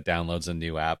anybody that downloads a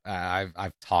new app.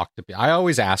 I've talked to people. I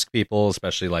always ask people,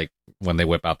 especially like when they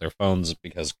whip out their phones,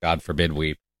 because God forbid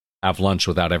we have lunch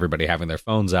without everybody having their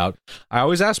phones out. I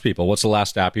always ask people, what's the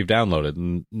last app you've downloaded?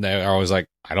 And they're always like,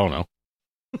 I don't know.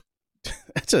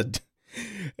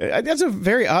 That's a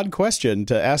very odd question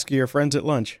to ask your friends at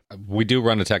lunch. We do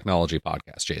run a technology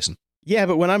podcast, Jason. Yeah,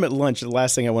 but when I'm at lunch, the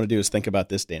last thing I want to do is think about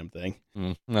this damn thing.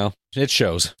 Well, it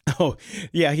shows. Oh,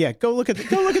 yeah. Go look at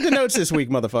the notes this week,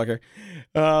 motherfucker.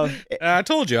 I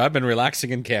told you, I've been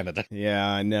relaxing in Canada.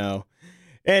 Yeah, I know.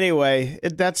 Anyway,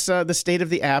 that's the state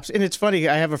of the apps. And it's funny,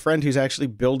 I have a friend who's actually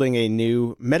building a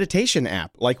new meditation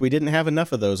app, like we didn't have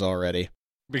enough of those already.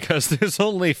 Because there's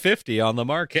only 50 on the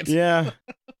market. Yeah.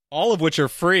 All of which are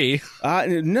free.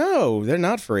 No, they're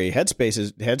not free.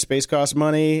 Headspace costs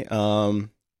money.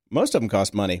 Most of them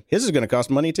cost money. His is going to cost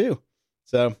money too.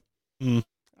 So good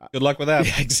luck with that.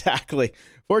 Yeah, exactly.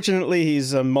 Fortunately,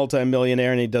 he's a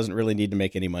multimillionaire and he doesn't really need to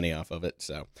make any money off of it.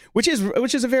 So, which is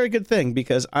a very good thing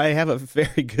because I have a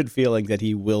very good feeling that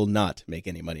he will not make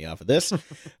any money off of this.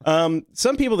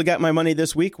 Some people that got my money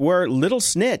this week were Little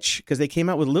Snitch because they came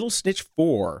out with Little Snitch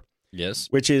 4. Yes.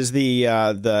 Which is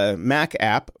the Mac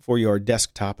app for your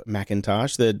desktop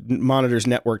Macintosh that monitors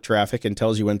network traffic and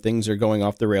tells you when things are going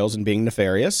off the rails and being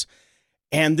nefarious.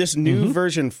 And this new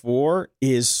version 4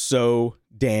 is so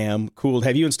damn cool.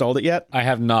 Have you installed it yet? I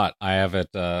have not. I have it.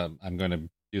 I'm going to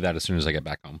do that as soon as I get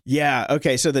back home. Yeah.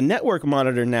 Okay. So the network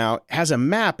monitor now has a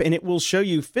map and it will show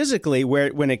you physically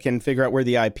when it can figure out where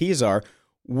the IPs are,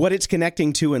 what it's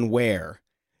connecting to and where.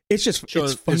 It's just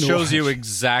it shows you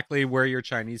exactly where your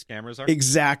Chinese cameras are.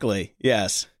 Exactly.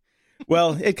 Yes.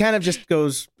 Well, it kind of just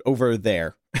goes over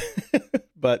there.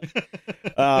 But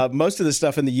most of the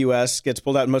stuff in the U.S. gets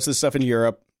pulled out. Most of the stuff in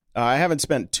Europe. I haven't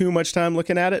spent too much time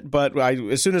looking at it, but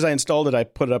as soon as I installed it, I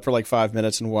put it up for like 5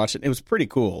 minutes and watched it. It was pretty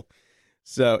cool.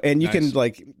 So, and you can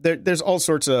there's all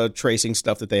sorts of tracing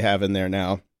stuff that they have in there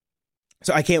now.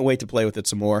 So I can't wait to play with it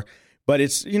some more. But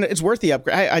it's worth the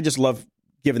upgrade. I just love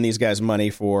giving these guys money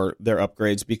for their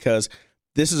upgrades because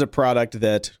this is a product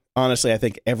that honestly I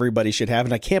think everybody should have,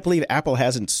 and I can't believe Apple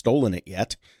hasn't stolen it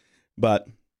yet. But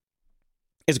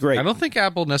it's great. I don't think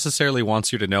Apple necessarily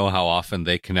wants you to know how often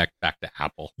they connect back to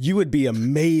Apple. You would be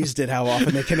amazed at how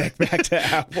often they connect back to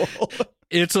Apple.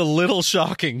 It's a little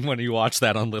shocking when you watch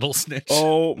that on Little Snitch.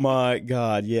 Oh my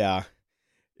God, yeah.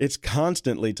 It's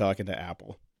constantly talking to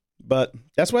Apple. But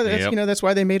that's why that's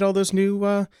why they made all those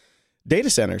new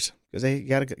data centers, because they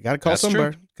gotta call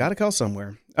somewhere. Gotta call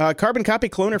somewhere. Carbon Copy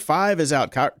Cloner 5 is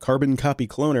out. Carbon Copy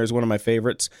Cloner is one of my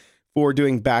favorites for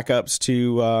doing backups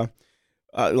to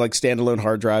like standalone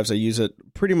hard drives. I use it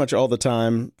pretty much all the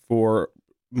time for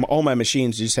all my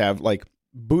machines. Just have like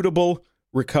bootable,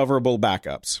 recoverable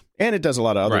backups, and it does a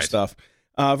lot of other stuff.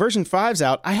 Version 5's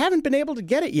out. I haven't been able to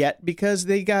get it yet because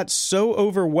they got so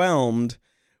overwhelmed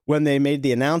when they made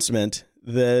the announcement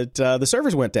that the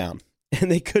servers went down. And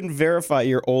they couldn't verify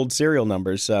your old serial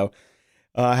numbers, so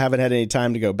I haven't had any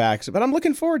time to go back. But I'm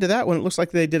looking forward to that one. It looks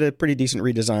like they did a pretty decent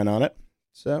redesign on it.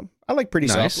 So I like pretty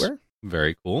software.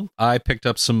 Very cool. I picked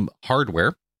up some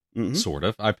hardware, sort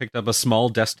of. I picked up a small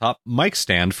desktop mic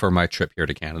stand for my trip here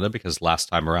to Canada because last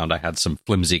time around I had some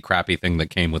flimsy, crappy thing that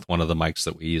came with one of the mics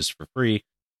that we used for free.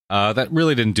 That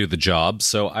really didn't do the job,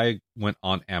 so I went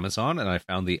on Amazon and I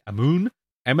found the Amoon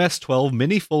MS-12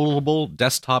 mini foldable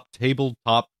desktop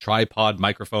tabletop tripod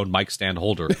microphone mic stand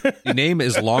holder. The name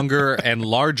is longer and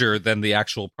larger than the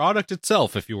actual product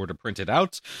itself if you were to print it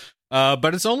out.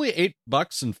 But it's only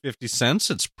 $8.50.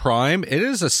 It's Prime. It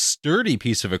is a sturdy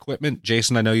piece of equipment.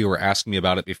 Jason, I know you were asking me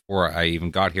about it before I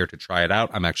even got here to try it out.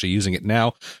 I'm actually using it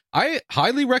now. I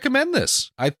highly recommend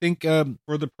this. I think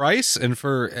for the price and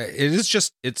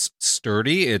it's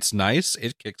sturdy. It's nice.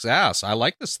 It kicks ass. I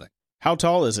like this thing. How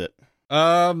tall is it?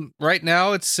 Right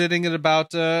now it's sitting at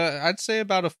about, I'd say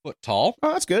about a foot tall.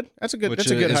 Oh, that's good. That's a good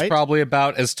height. It's probably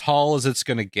about as tall as it's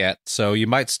going to get. So you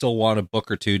might still want a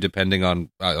book or two depending on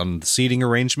the seating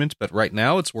arrangement. But right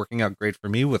now it's working out great for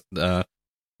me with,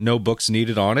 no books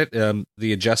needed on it.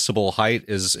 The adjustable height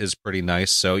is pretty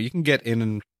nice. So you can get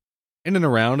in and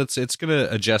around. It's going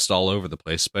to adjust all over the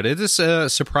place, but it is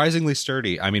surprisingly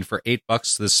sturdy. I mean, for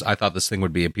 $8, I thought this thing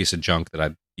would be a piece of junk that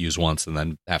I'd use once and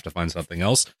then have to find something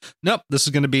else. Nope, this is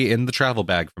going to be in the travel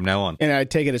bag from now on. And I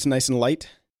take it it's nice and light?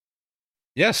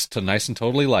 Yes, nice and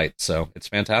totally light. So it's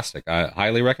fantastic. I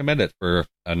highly recommend it for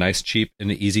a nice, cheap,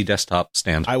 and easy desktop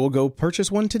stand. I will go purchase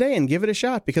one today and give it a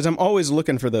shot because I'm always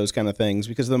looking for those kind of things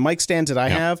because the mic stands that I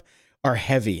have are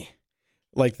heavy.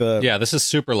 Like this is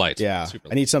super light. Yeah, super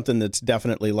light. I need something that's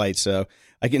definitely light so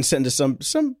I can send to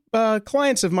some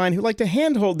clients of mine who like to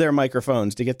handhold their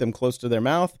microphones to get them close to their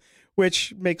mouth,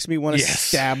 which makes me want to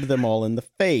stab them all in the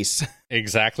face.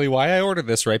 Exactly why I ordered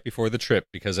this right before the trip,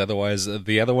 because otherwise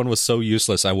the other one was so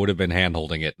useless I would have been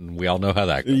hand-holding it, and we all know how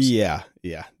that goes. Yeah.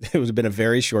 It would have been a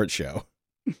very short show.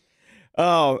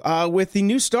 With the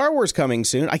new Star Wars coming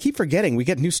soon, I keep forgetting we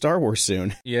get new Star Wars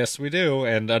soon. Yes, we do.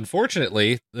 And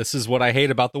unfortunately, this is what I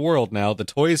hate about the world now. The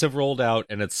toys have rolled out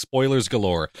and it's spoilers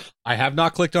galore. I have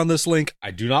not clicked on this link.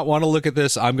 I do not want to look at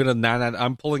this. I'm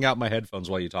pulling out my headphones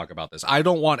while you talk about this. I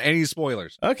don't want any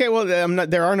spoilers. Okay, well,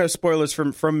 there are no spoilers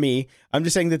from me. I'm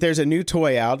just saying that there's a new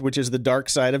toy out, which is the dark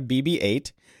side of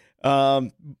BB-8.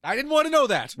 I didn't want to know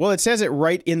that. Well, it says it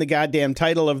right in the goddamn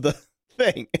title of the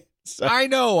thing. So, I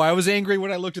know. I was angry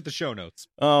when I looked at the show notes.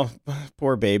 oh,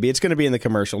 poor baby. It's going to be in the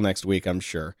commercial next week, I'm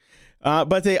sure.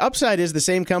 But the upside is the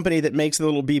same company that makes the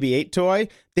little BB-8 toy.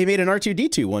 They made an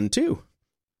R2-D2 one, too.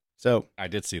 So I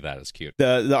did see that as cute.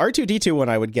 The R2-D2 one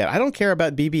I would get. I don't care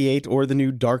about BB-8 or the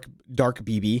new dark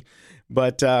BB,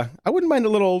 but I wouldn't mind a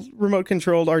little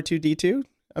remote-controlled R2-D2.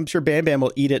 I'm sure Bam Bam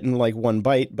will eat it in like one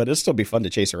bite, but it'll still be fun to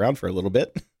chase around for a little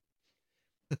bit.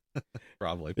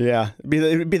 Probably. Yeah,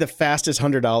 it'd be the fastest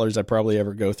 $100 I probably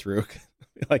ever go through.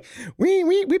 Like,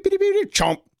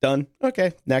 chomp, done.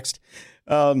 Okay, next.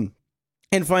 And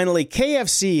finally,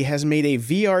 KFC has made a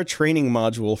VR training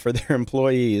module for their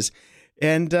employees.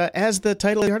 And as the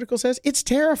title of the article says, it's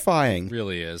terrifying. It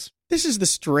really is. This is the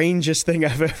strangest thing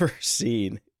I've ever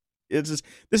seen. This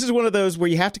is one of those where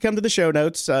you have to come to the show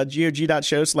notes,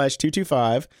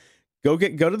 gog.show/225. Go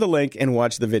to the link and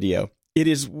watch the video. It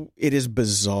is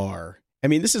bizarre. I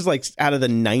mean, this is like out of the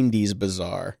 90s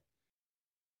bizarre.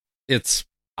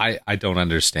 I don't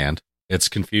understand. It's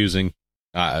confusing.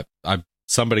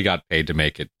 Somebody got paid to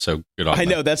make it, so good on them. I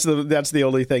know that's the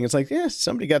only thing. It's like, yeah,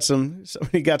 somebody got some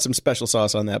special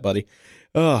sauce on that, buddy.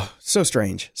 Oh, so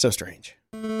strange, so strange.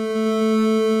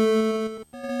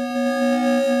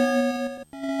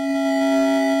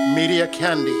 Media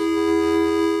Candy.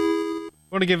 I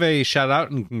want to give a shout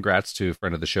out and congrats to a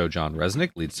friend of the show, John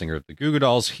Resnick, lead singer of the Goo Goo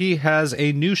Dolls. He has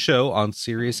a new show on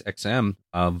Sirius XM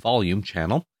Volume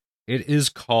channel. It is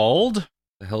called,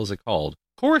 the hell is it called?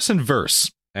 Chorus and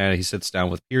Verse. And he sits down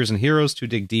with peers and heroes to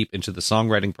dig deep into the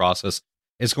songwriting process.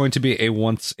 It's going to be a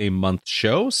once-a-month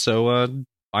show, so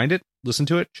find it, listen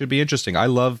to it. Should be interesting. I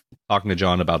love talking to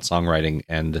John about songwriting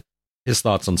and his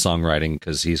thoughts on songwriting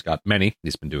because he's got many.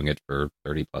 He's been doing it for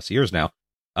 30-plus years now.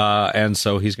 And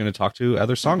so he's going to talk to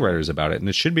other songwriters about it, and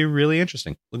it should be really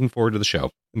interesting. Looking forward to the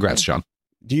show. Congrats, John.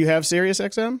 Do you have Sirius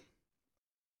XM?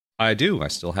 I do. I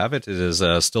still have it. It is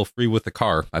still free with the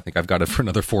car. I think I've got it for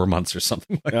another 4 months or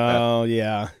something like that. Oh,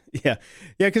 yeah.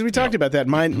 Because we talked about that.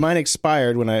 Mine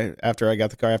expired after I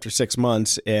got the car after 6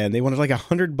 months, and they wanted like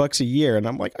 $100 a year, and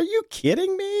I'm like, are you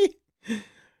kidding me?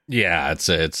 Yeah, it's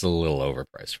a little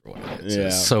overpriced for what it is. Yeah.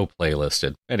 It's so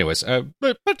playlisted. Anyways,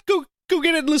 but go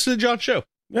get it and listen to John's show.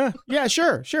 Yeah,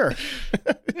 sure.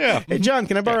 Yeah. Hey, John,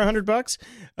 can I borrow $100?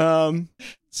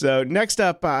 So next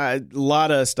up, a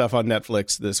lot of stuff on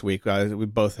Netflix this week. We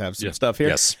both have some stuff here.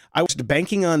 Yes. I watched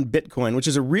Banking on Bitcoin, which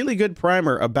is a really good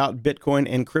primer about Bitcoin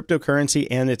and cryptocurrency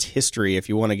and its history. If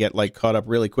you want to get like caught up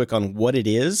really quick on what it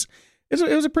is, it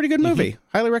was a pretty good movie.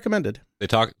 Mm-hmm. Highly recommended. They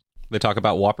talk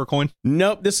about Whopper coin.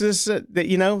 Nope. This is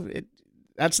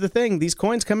that's the thing. These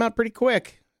coins come out pretty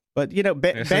quick. But, yes,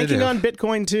 banking on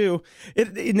Bitcoin, too.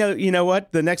 You know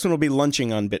what? The next one will be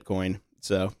lunching on Bitcoin.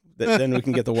 So then we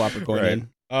can get the Whopper coin in.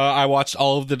 I watched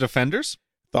all of The Defenders.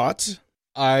 Thoughts?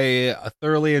 I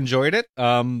thoroughly enjoyed it.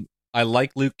 I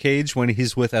like Luke Cage when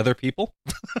he's with other people.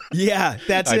 Yeah,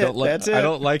 that's it. I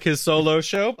don't like his solo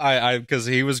show. Because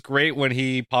he was great when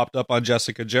he popped up on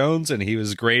Jessica Jones, and he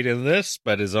was great in this,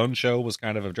 but his own show was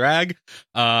kind of a drag.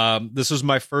 This was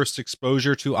my first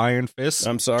exposure to Iron Fist.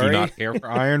 I'm sorry. Do not care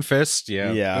for Iron Fist.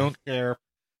 Yeah. Don't care.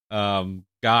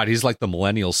 God, he's like the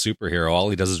millennial superhero. All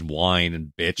he does is whine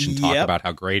and bitch and talk about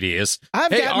how great he is.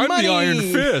 I'm the Iron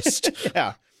Fist.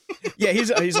 Yeah. Yeah,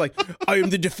 he's like, I am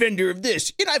the defender of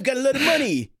this, and I've got a lot of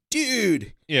money,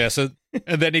 dude. Yeah,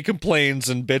 and then he complains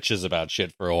and bitches about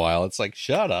shit for a while. It's like,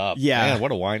 shut up. Yeah. Man,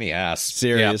 what a whiny ass.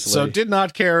 Seriously. Yeah, so did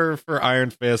not care for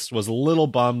Iron Fist, was a little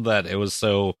bummed that it was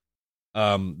so,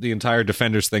 the entire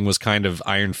Defenders thing was kind of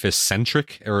Iron Fist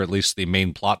centric, or at least the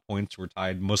main plot points were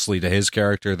tied mostly to his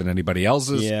character than anybody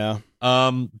else's. Yeah.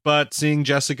 But seeing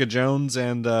Jessica Jones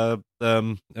and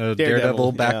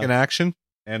Daredevil back in action,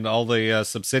 and all the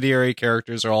subsidiary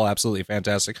characters are all absolutely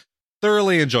fantastic.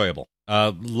 Thoroughly enjoyable.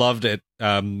 Loved it.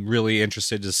 Really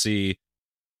interested to see.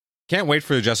 Can't wait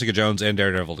for Jessica Jones and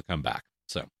Daredevil to come back.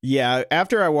 So yeah,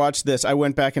 after I watched this, I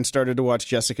went back and started to watch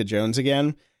Jessica Jones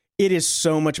again. It is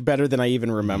so much better than I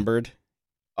even remembered.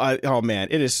 Oh man,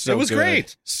 it is so. It was good.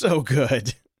 Great. So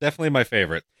good. Definitely my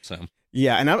favorite. So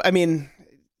yeah, and I mean.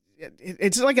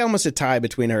 It's like almost a tie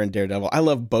between her and Daredevil. I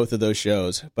love both of those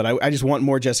shows, but I just want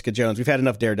more Jessica Jones. We've had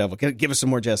enough Daredevil. Give us some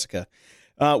more Jessica.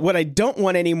 What I don't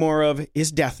want any more of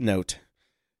is Death Note.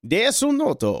 Desu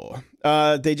Noto.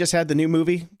 They just had the new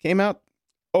movie came out.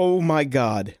 Oh my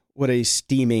God. What a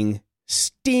steaming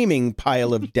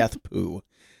pile of death poo.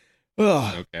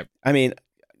 Ugh. Okay. I mean,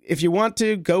 if you want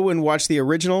to go and watch the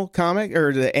original comic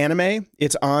or the anime,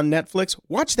 it's on Netflix.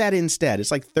 Watch that instead.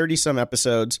 It's like 30 some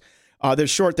episodes. They're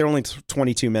short. They're only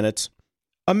 22 minutes.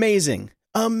 Amazing.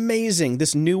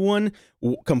 This new one,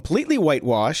 completely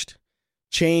whitewashed,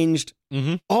 changed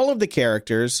all of the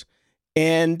characters,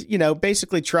 and,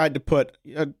 basically tried to put,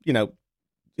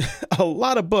 a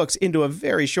lot of books into a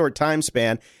very short time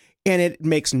span, and it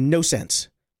makes no sense.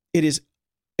 It's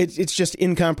just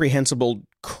incomprehensible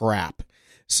crap.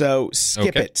 So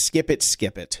skip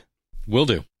it. Will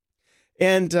do.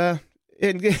 And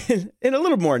in a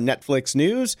little more Netflix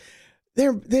news,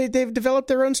 they've developed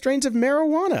their own strains of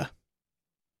marijuana.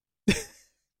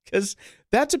 Because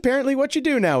that's apparently what you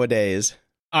do nowadays.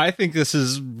 I think this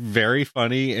is very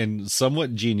funny and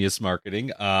somewhat genius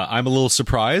marketing. I'm a little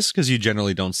surprised because you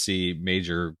generally don't see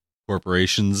major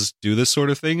corporations do this sort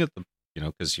of thing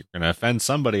because you're going to offend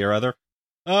somebody or other.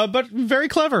 But very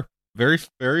clever. Very,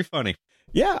 very funny.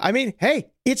 Yeah, I mean, hey,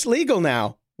 it's legal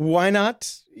now. Why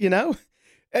not,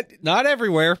 Not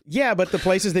everywhere. Yeah, but the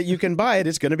places that you can buy it,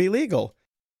 it's going to be legal.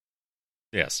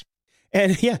 Yes.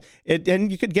 And yeah,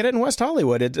 and you could get it in West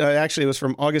Hollywood. It actually was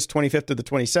from August 25th to the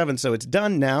 27th, so it's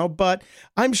done now, but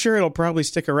I'm sure it'll probably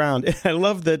stick around. And I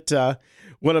love that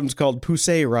one of them's called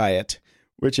Pusey Riot,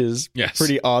 which is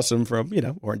pretty awesome from,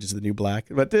 Orange is the New Black.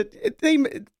 But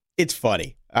it's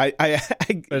funny. I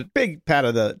big pat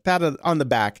on the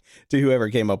back to whoever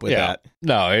came up with that.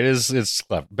 No, it's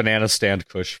clever. Banana Stand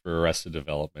Kush for Arrested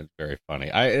Development. Very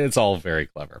funny. It's all very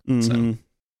clever. Mm-hmm.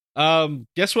 So.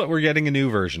 Guess what we're getting a new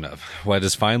version of? What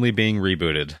is finally being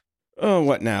rebooted? Oh,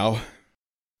 what now?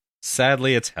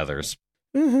 Sadly, it's Heathers.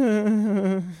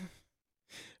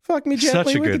 Fuck me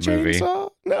gently Such a with good the movie. chainsaw.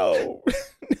 No.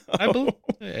 I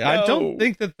don't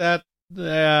think that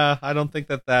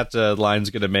line's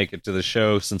going to make it to the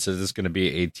show since it is going to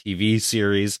be a TV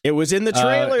series. It was in the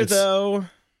trailer, though.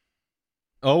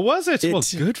 Oh, was it? Well,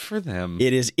 good for them.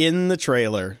 It is in the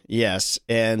trailer, yes.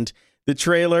 And the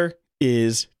trailer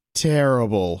is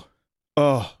terrible.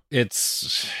 Oh,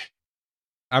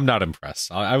 I'm not impressed.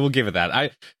 I will give it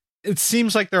that. It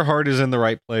seems like their heart is in the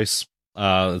right place.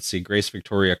 Let's see. Grace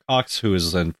Victoria Cox, who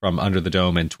is from Under the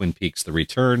Dome and Twin Peaks: The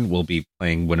Return, will be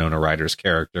playing Winona Ryder's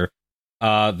character.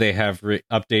 They have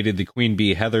updated the Queen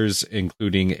Bee Heathers,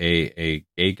 including a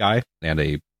gay guy and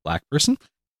a black person.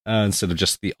 Instead of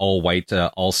just the all-white,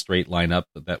 all-straight lineup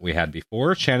that we had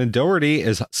before. Shannon Doherty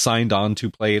is signed on to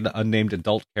play an unnamed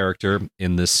adult character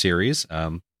in this series.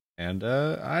 We'll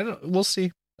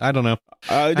see. I don't know.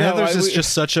 Heathers is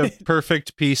just such a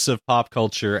perfect piece of pop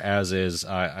culture as is.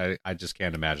 I just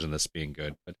can't imagine this being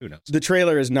good, but who knows? The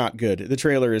trailer is not good. The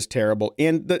trailer is terrible.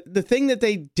 And the thing that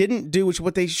they didn't do, which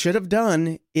what they should have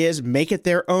done, is make it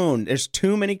their own. There's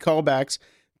too many callbacks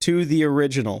to the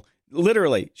original.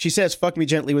 Literally, she says, "Fuck me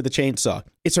gently with a chainsaw."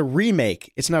 It's a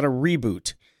remake. It's not a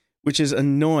reboot, which is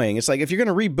annoying. It's like, if you're going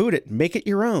to reboot it, make it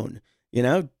your own. Pull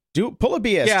a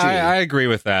BSG. Yeah, I agree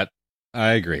with that.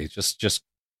 I agree. Just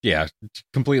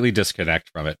completely disconnect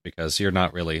from it because you're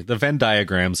not really the Venn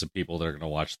diagrams of people that are going to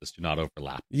watch this do not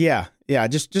overlap. Yeah.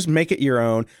 Just make it your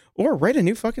own, or write a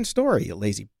new fucking story. You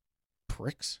lazy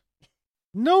pricks.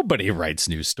 Nobody writes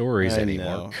new stories anymore.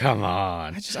 Know. Come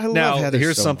on. I love Heather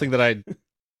here's so something much. that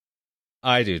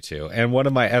I do too. And one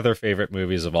of my other favorite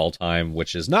movies of all time,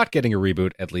 which is not getting a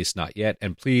reboot, at least not yet.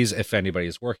 And please, if anybody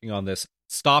is working on this,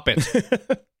 stop it.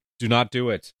 Do not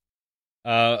do it.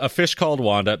 A Fish Called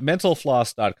Wanda.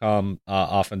 Mentalfloss.com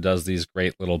often does these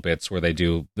great little bits where they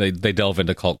delve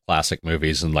into cult classic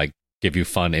movies and give you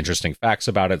fun, interesting facts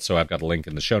about it. So I've got a link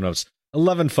in the show notes.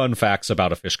 11 fun facts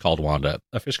about A Fish Called Wanda.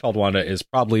 A Fish Called Wanda is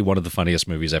probably one of the funniest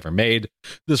movies ever made.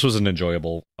 This was an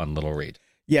enjoyable, fun little read.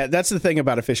 Yeah, that's the thing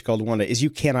about A Fish Called Wanda is you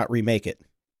cannot remake it.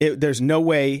 There's no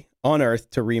way on earth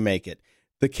to remake it.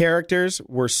 The characters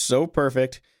were so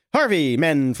perfect. Harvey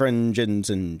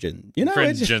Menfrenjensen.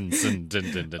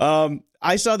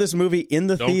 I saw this movie in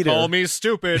the theater. Don't call me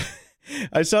stupid.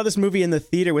 I saw this movie in the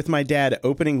theater with my dad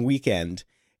opening weekend,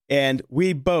 and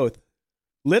we both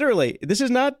literally, this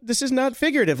is not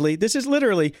figuratively, this is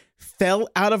literally fell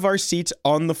out of our seats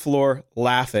on the floor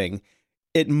laughing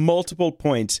at multiple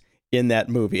points in that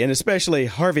movie, and especially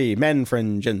Harvey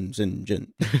Menfrenjensen.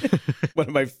 One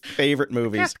of my favorite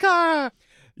movies. Death car.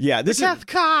 Yeah, this Death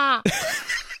car.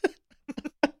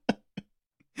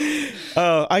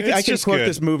 I can quote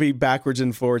this movie backwards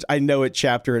and forwards. I know it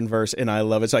chapter and verse, and I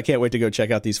love it. So I can't wait to go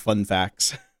check out these fun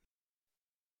facts.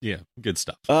 Yeah, good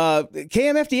stuff.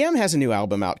 KMFDM has a new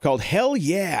album out called Hell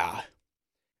Yeah.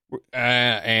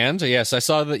 And yes, I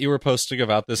saw that you were posting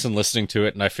about this and listening to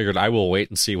it, and I figured I will wait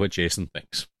and see what Jason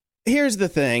thinks. Here's the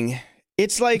thing.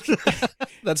 It's like...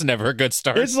 That's never a good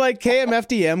start. It's like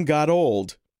KMFDM got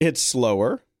old. It's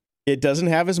slower. It doesn't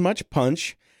have as much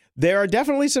punch. There are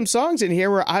definitely some songs in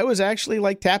here where I was actually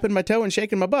like tapping my toe and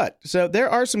shaking my butt. So there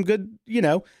are some good,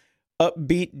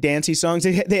 upbeat, dancey songs.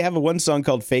 They have one song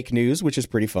called Fake News, which is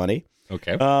pretty funny.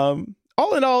 Okay.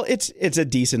 All in all, it's a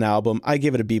decent album. I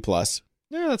give it a B+.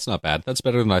 Yeah, that's not bad. That's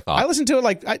better than I thought. I listened to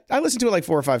it I listened to it like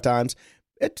 4 or 5 times.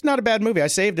 It's not a bad movie. I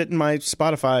saved it in my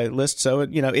Spotify list, so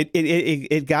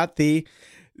it got the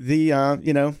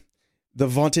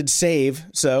vaunted save,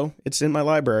 so it's in my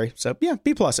library. So yeah,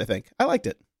 B+, I think. I liked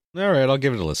it. All right, I'll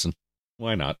give it a listen.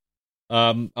 Why not?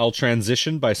 I'll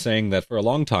transition by saying that for a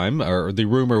long time, or the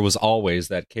rumor was always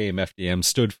that KMFDM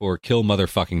stood for Kill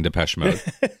Motherfucking Depeche Mode.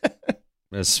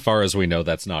 As far as we know,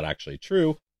 that's not actually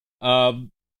true.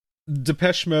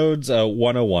 Depeche Mode's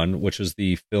 101, which was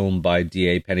the film by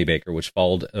D.A. Pennebaker, which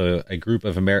followed a group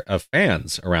of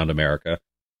fans around America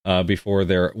before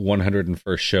their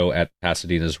 101st show at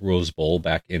Pasadena's Rose Bowl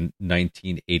back in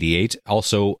 1988.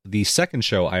 Also, the second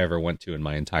show I ever went to in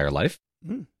my entire life.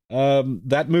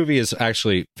 That movie is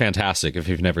actually fantastic. If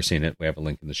you've never seen it, we have a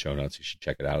link in the show notes. You should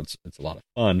check it out. It's a lot of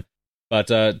fun. But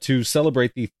to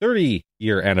celebrate the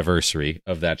 30-year anniversary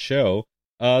of that show,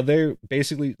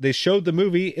 they showed the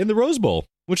movie in the Rose Bowl,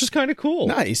 which is kind of cool.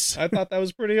 Nice. I thought that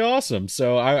was pretty awesome.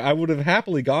 So I would have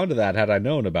happily gone to that had I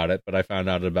known about it, but I found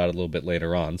out about it a little bit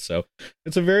later on. So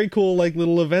it's a very cool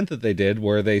little event that they did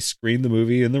where they screened the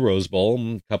movie in the Rose Bowl.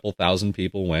 And a couple thousand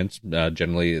people went.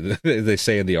 Generally, they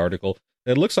say in the article,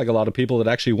 it looks like a lot of people that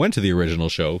actually went to the original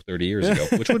show 30 years ago,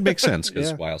 which would make sense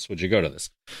because why else would you go to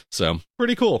this? So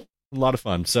pretty cool. A lot of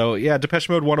fun. So yeah, Depeche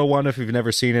Mode 101, if you've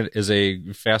never seen it, is a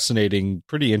fascinating,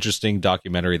 pretty interesting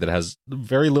documentary that has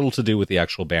very little to do with the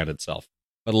actual band itself.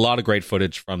 But a lot of great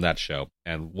footage from that show.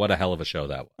 And what a hell of a show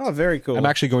that was. Oh, very cool. I'm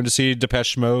actually going to see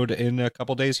Depeche Mode in a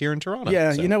couple days here in Toronto.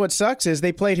 Yeah, so. You know what sucks is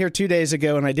they played here 2 days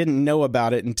ago and I didn't know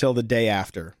about it until the day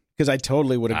after. Because I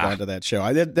totally would have gone to that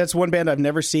show. That's one band I've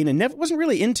never seen and wasn't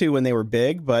really into when they were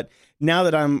big. But now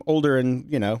that I'm older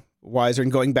and, wiser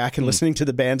and going back and listening to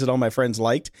the bands that all my friends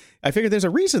liked, I figured there's a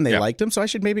reason they liked them, so I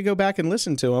should maybe go back and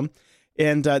listen to them.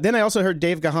 And then I also heard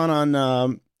Dave Gahan on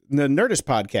the Nerdist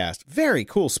podcast. Very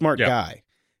cool, smart guy.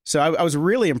 So I was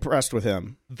really impressed with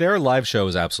him. Their live show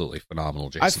is absolutely phenomenal,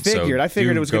 Jason. I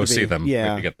figured it was going to be. Go see them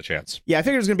if you get the chance. Yeah, I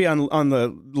figured it was going to be on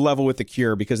the level with The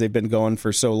Cure because they've been going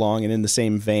for so long and in the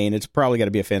same vein. It's probably got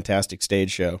to be a fantastic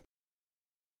stage show.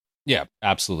 Yeah,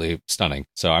 absolutely stunning.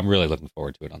 So I'm really looking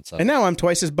forward to it on Sunday. And now I'm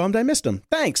twice as bummed I missed him.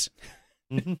 Thanks.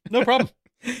 No problem.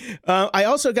 I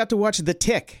also got to watch The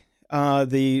Tick,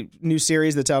 the new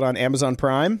series that's out on Amazon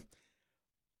Prime.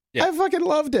 Yeah. I fucking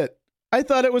loved it. I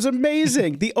thought it was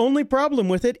amazing. The only problem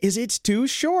with it is it's too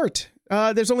short.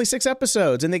 There's only 6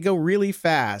 episodes, and they go really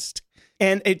fast.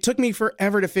 And it took me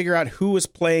forever to figure out who was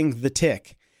playing the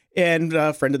Tick. And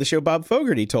a friend of the show, Bob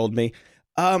Fogarty, told me,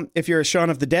 if you're a Shaun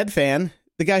of the Dead fan,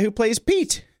 the guy who plays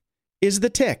Pete is the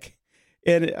Tick.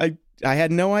 And I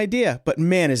had no idea, but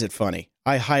man, is it funny.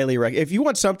 I highly recommend. If you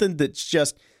want something that's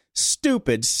just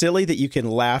stupid, silly, that you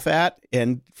can laugh at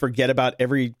and forget about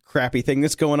every crappy thing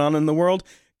that's going on in the world,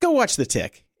 go watch The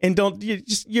Tick. And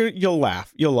you'll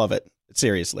laugh. You'll love it.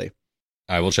 Seriously.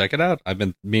 I will check it out. I've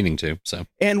been meaning to. So.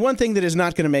 And one thing that is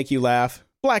not going to make you laugh,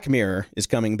 Black Mirror is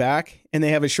coming back, and they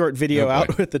have a short video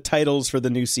out with the titles for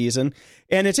the new season.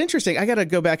 And it's interesting. I got to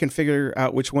go back and figure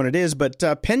out which one it is, but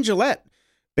Penn Jillette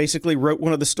basically wrote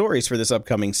one of the stories for this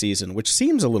upcoming season, which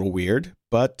seems a little weird,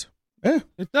 but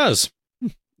it does.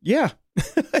 Yeah,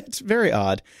 it's very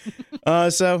odd.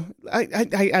 So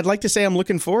I'd like to say I'm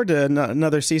looking forward to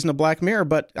another season of Black Mirror,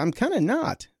 but I'm kind of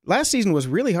not. Last season was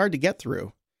really hard to get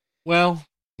through. Well,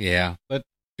 yeah, but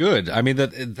good. I mean,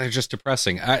 they're just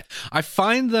depressing. I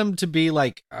find them to be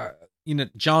like,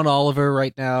 John Oliver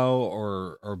right now,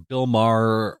 or Bill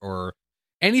Maher, or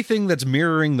anything that's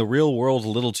mirroring the real world a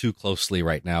little too closely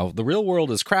right now. The real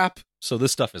world is crap, so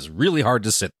this stuff is really hard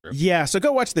to sit through. Yeah, so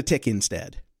go watch The Tick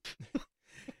instead.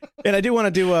 And I do want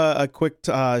to do a quick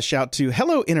shout to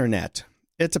Hello Internet.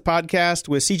 It's a podcast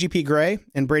with CGP Grey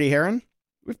and Brady Heron.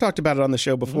 We've talked about it on the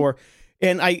show before.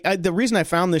 Mm-hmm. And the reason I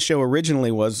found this show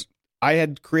originally was I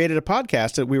had created a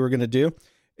podcast that we were going to do,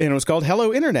 and it was called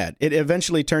Hello Internet. It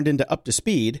eventually turned into Up to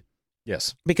Speed.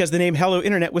 Yes. Because the name Hello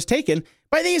Internet was taken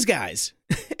by these guys.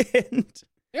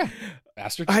 Yeah,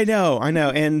 bastards. I know.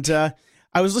 And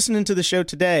I was listening to the show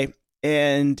today,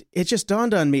 and it just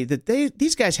dawned on me that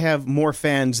these guys have more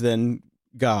fans than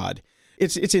God.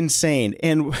 It's insane,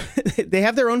 and they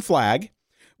have their own flag,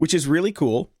 which is really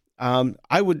cool.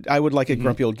 I would like a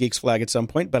Grumpy Old Geeks flag at some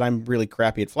point, but I'm really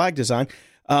crappy at flag design.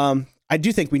 I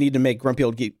do think we need to make Grumpy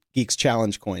Old Geeks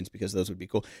challenge coins because those would be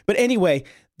cool. But anyway,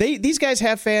 these guys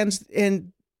have fans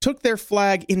and took their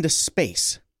flag into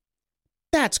space.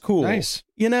 That's cool. Nice.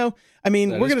 You know, I mean,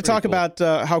 That we're is going to talk pretty cool.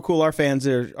 about how cool our fans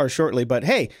are shortly. But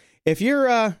hey, if you're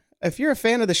a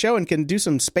fan of the show and can do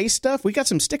some space stuff, we got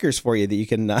some stickers for you that you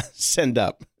can send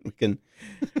up. We can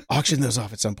auction those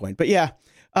off at some point. But yeah,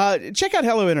 check out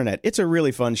Hello Internet. It's a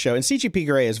really fun show. And CGP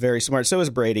Grey is very smart. So is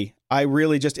Brady.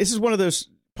 This is one of those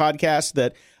podcasts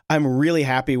that I'm really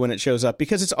happy when it shows up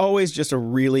because it's always just a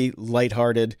really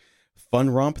lighthearted, fun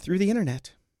romp through the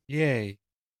internet. Yay.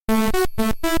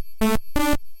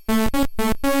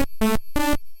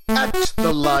 At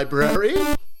the library.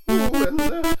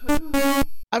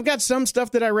 I've got some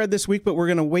stuff that I read this week, but we're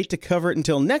going to wait to cover it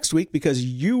until next week because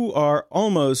you are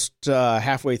almost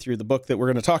halfway through the book that we're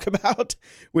going to talk about,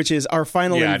 which is our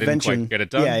final invention. I didn't quite get it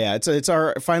done. Yeah. It's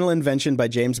our final invention by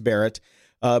James Barrett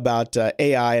about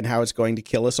AI and how it's going to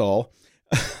kill us all.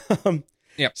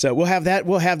 Yep. So we'll have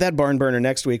that barn burner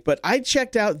next week. But I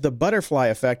checked out The Butterfly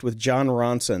Effect with John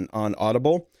Ronson on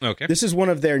Audible. Okay. This is one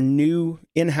of their new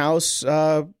in-house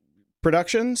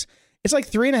productions. It's like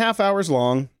 3.5 hours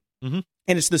long. Mm-hmm.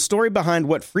 And it's the story behind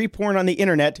what free porn on the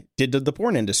internet did to the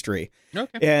porn industry.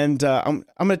 Okay. And I'm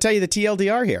going to tell you the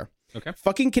TLDR here. Okay.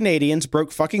 Fucking Canadians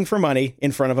broke fucking for money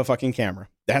in front of a fucking camera.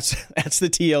 That's the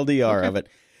TLDR of it.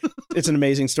 It's an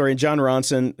amazing story. And John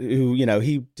Ronson, who,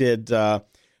 he did The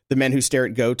Men Who Stare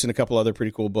at Goats and a couple other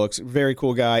pretty cool books. Very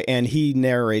cool guy. And he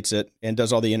narrates it and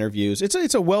does all the interviews.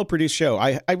 It's a well-produced show.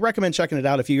 I recommend checking it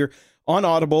out. If you're on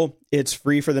Audible, it's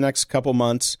free for the next couple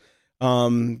months.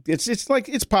 It's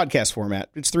podcast format.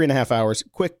 It's 3.5 hours.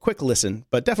 Quick listen,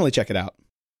 but definitely check it out.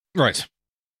 Right.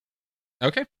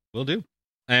 Okay, will do.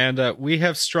 And we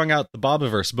have strung out the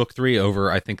Bobiverse book 3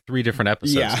 over, I think, 3 different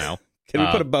episodes now. Can we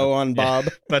put a bow on Bob?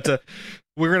 Yeah. But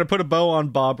we're going to put a bow on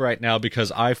Bob right now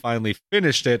because I finally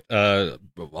finished it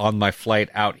on my flight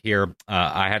out here.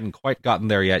 I hadn't quite gotten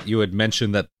there yet. You had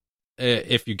mentioned that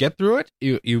if you get through it,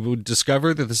 you would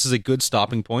discover that this is a good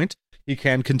stopping point. He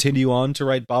can continue on to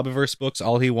write Bobiverse books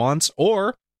all he wants,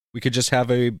 or we could just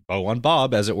have a bow on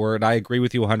Bob, as it were, and I agree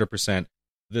with you 100%.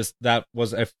 That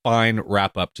was a fine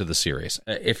wrap-up to the series.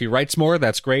 If he writes more,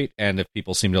 that's great, and if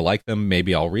people seem to like them,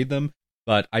 maybe I'll read them,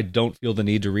 but I don't feel the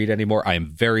need to read anymore. I am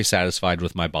very satisfied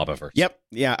with my Bobiverse. Yep.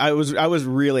 Yeah, I was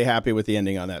really happy with the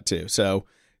ending on that, too. So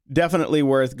definitely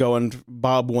worth going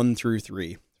Bob 1 through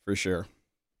 3, for sure.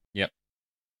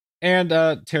 And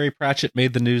Terry Pratchett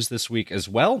made the news this week as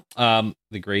well.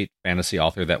 The great fantasy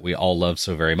author that we all love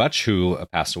so very much, who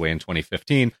passed away in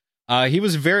 2015.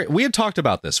 We had talked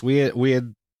about this. We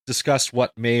had discussed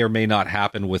what may or may not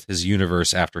happen with his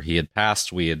universe after he had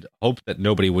passed. We had hoped that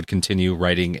nobody would continue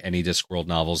writing any Discworld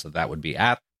novels that would be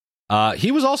at.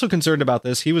 He was also concerned about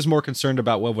this. He was more concerned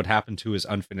about what would happen to his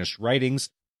unfinished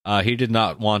writings. He did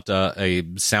not want a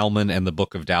Salmon and the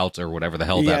Book of Doubt or whatever the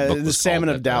hell that book was The Salmon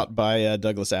called, of Doubt by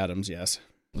Douglas Adams, yes.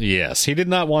 Yes, he did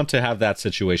not want to have that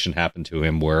situation happen to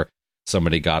him where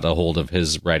somebody got a hold of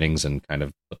his writings and kind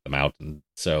of put them out. And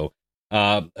so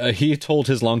he told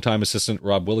his longtime assistant,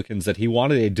 Rob Willikins, that he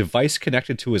wanted a device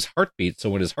connected to his heartbeat, so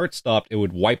when his heart stopped, it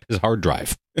would wipe his hard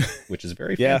drive, which is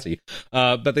very fancy.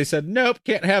 But they said, nope,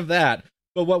 can't have that.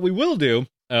 But what we will do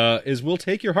is we'll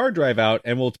take your hard drive out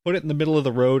and we'll put it in the middle of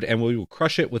the road and we will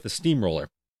crush it with a steamroller,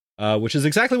 which is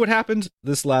exactly what happened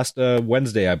this last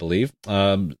Wednesday, I believe,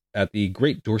 at the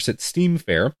Great Dorset Steam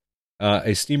Fair.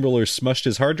 A steamroller smushed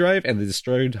his hard drive, and the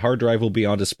destroyed hard drive will be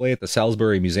on display at the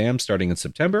Salisbury Museum starting in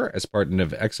September as part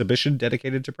of an exhibition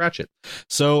dedicated to Pratchett.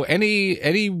 So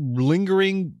any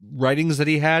lingering writings that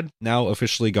he had, now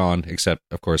officially gone, except,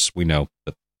 of course, we know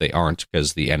that they aren't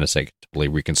because the NSA could totally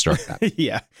reconstruct that.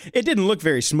 Yeah, it didn't look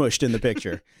very smushed in the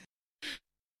picture.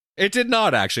 It did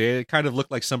not, actually. It kind of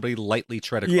looked like somebody lightly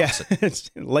tread across it.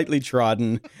 It's lightly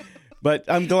trodden. But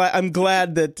I'm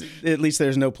glad that at least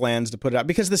there's no plans to put it out,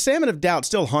 because the Salmon of Doubt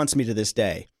still haunts me to this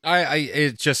day.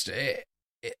 It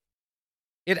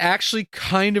actually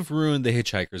kind of ruined the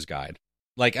Hitchhiker's Guide.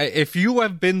 Like, if you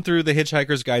have been through the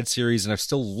Hitchhiker's Guide series and are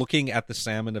still looking at the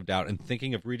Salmon of Doubt and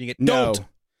thinking of reading it, don't.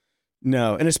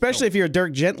 No, and especially if you're a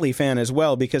Dirk Gently fan as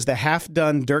well, because the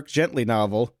half-done Dirk Gently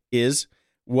novel is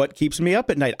what keeps me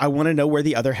up at night. I want to know where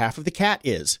the other half of the cat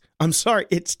is. I'm sorry,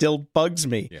 it still bugs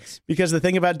me. Yes. Because the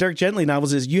thing about Dirk Gently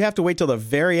novels is you have to wait till the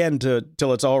very end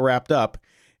till it's all wrapped up.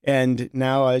 And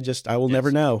now I will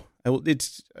never know.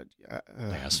 Yes.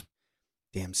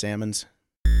 Damn salmons.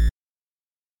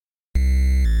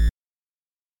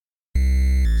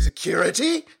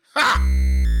 Security? Ha!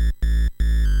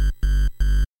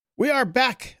 We are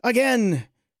back again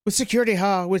with Security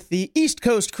Ha with the East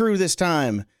Coast crew this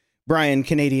time. Brian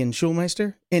Canadian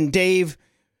Schulmeister and Dave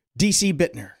DC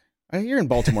Bittner. You're in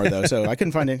Baltimore, though, so I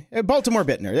couldn't find it. Baltimore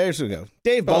Bittner. There we go.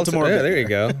 Dave Baltimore Bittner. There you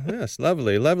go. Yes,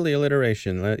 lovely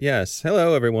alliteration. Yes.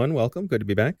 Hello, everyone. Welcome. Good to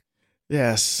be back.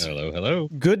 Yes. Hello.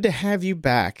 Good to have you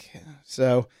back.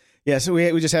 So, yeah, so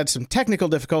we just had some technical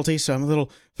difficulties, so I'm a little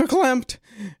verklempt.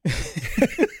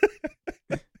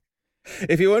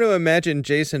 If you want to imagine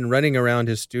Jason running around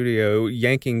his studio,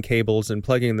 yanking cables and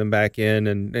plugging them back in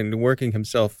and working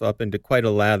himself up into quite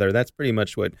a lather, that's pretty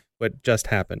much what just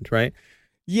happened, right?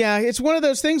 Yeah, it's one of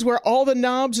those things where all the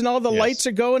knobs and all the lights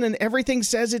are going and everything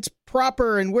says it's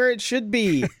proper and where it should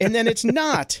be, and then it's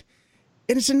not.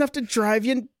 And it's enough to drive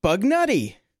you bug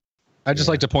nutty. I'd just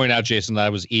like to point out, Jason, that I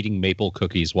was eating maple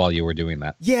cookies while you were doing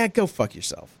that. Yeah, go fuck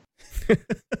yourself.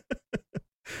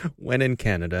 When in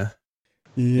Canada.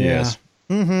 Yeah. Yes.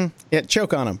 Mm-hmm. Yeah,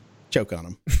 choke on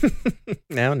them.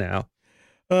 Now.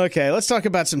 Okay, let's talk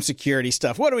about some security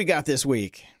stuff. What do we got this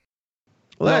week?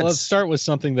 Well, let's start with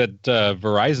something that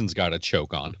Verizon's got a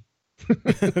choke on.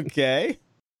 Okay.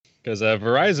 Because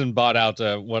Verizon bought out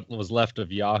what was left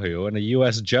of Yahoo, and a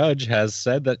U.S. judge has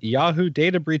said that Yahoo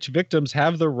data breach victims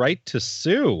have the right to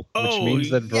sue, which means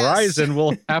that Verizon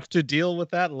will have to deal with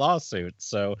that lawsuit.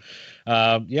 So,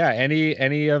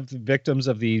 any of the victims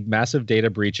of the massive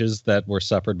data breaches that were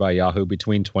suffered by Yahoo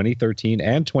between 2013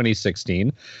 and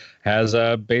 2016 has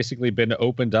basically been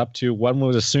opened up to, one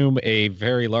would assume, a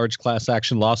very large class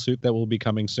action lawsuit that will be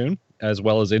coming soon, as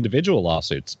well as individual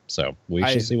lawsuits. So we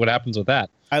should see what happens with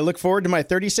that. I look forward to my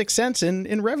 36 cents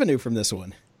in revenue from this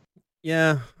one.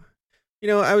 Yeah.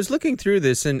 I was looking through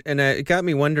this and it got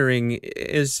me wondering,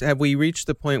 have we reached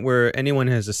the point where anyone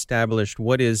has established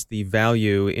what is the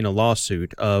value in a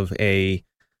lawsuit of a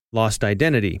lost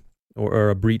identity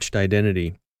or a breached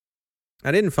identity?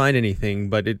 I didn't find anything,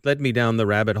 but it led me down the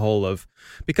rabbit hole of,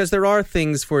 because there are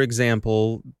things, for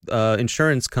example,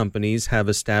 insurance companies have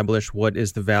established what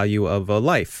is the value of a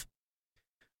life.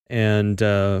 And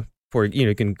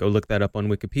you can go look that up on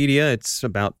Wikipedia. It's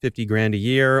about $50,000 a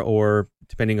year, or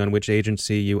depending on which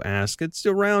agency you ask, it's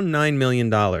around $9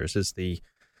 million is the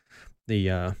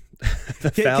value.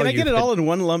 Can I get it all in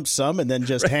one lump sum and then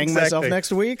just hang myself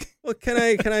next week? Well,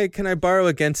 can I borrow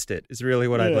against it is really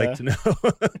what I'd like to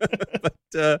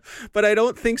know. But I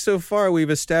don't think so far we've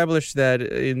established that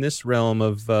in this realm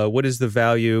of what is the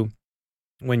value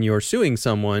when you're suing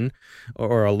someone,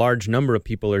 or a large number of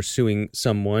people are suing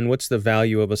someone. What's the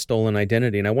value of a stolen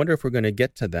identity? And I wonder if we're going to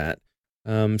get to that.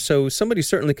 So somebody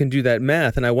certainly can do that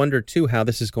math. And I wonder, too, how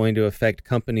this is going to affect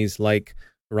companies like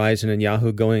Verizon and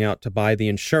Yahoo going out to buy the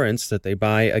insurance that they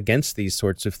buy against these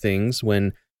sorts of things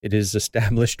when it is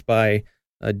established by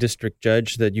a district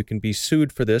judge that you can be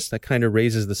sued for this. That kind of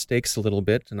raises the stakes a little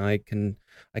bit. And I can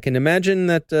imagine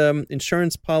that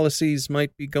insurance policies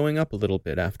might be going up a little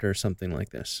bit after something like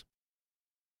this.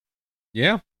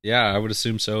 Yeah, I would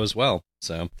assume so as well.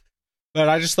 So, but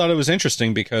I just thought it was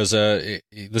interesting because this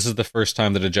is the first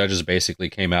time that a judge has basically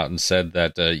came out and said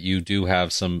that you do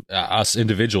have some, us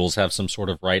individuals have some sort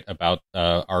of right about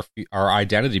our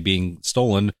identity being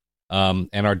stolen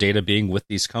and our data being with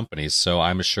these companies. So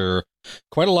I'm sure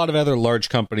quite a lot of other large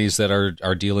companies that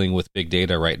are dealing with big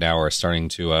data right now are starting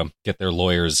to get their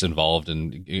lawyers involved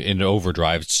in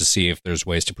overdrives to see if there's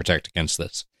ways to protect against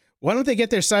this. Why don't they get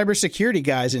their cybersecurity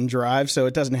guys in drive so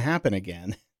it doesn't happen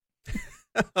again?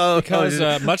 Because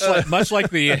much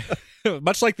like the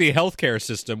healthcare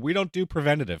system, we don't do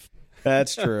preventative.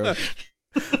 That's true.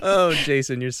 Oh,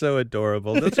 Jason, you're so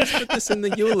adorable. They'll just put this in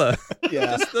the EULA.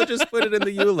 Yeah. They'll just put it in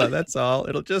the EULA. That's all.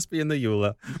 It'll just be in the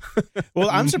EULA. Well,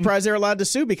 I'm surprised they're allowed to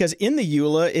sue, because in the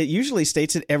EULA, it usually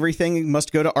states that everything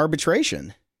must go to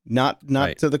arbitration, not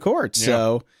right to the courts. Yeah.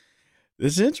 So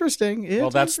this is interesting.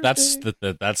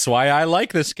 That's why I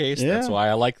like this case. Yeah. That's why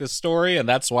I like this story, and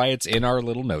that's why it's in our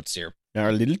little notes here.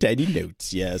 Our little tiny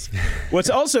notes, yes. What's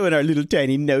also in our little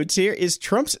tiny notes here is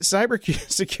Trump's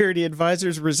cybersecurity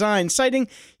advisors resign, citing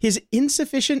his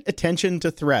insufficient attention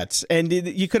to threats. And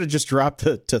you could have just dropped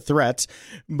to threats,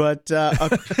 but a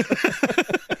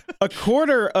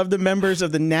quarter of the members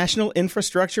of the National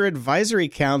Infrastructure Advisory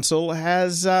Council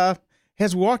has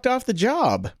walked off the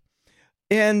job.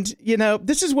 And,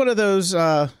 this is one of those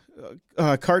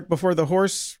cart before the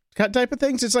horse type of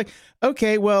things. It's like,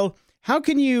 okay, well, how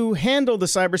can you handle the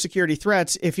cybersecurity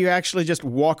threats if you actually just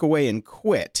walk away and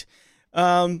quit?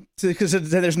 Because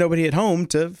then there's nobody at home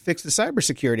to fix the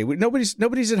cybersecurity.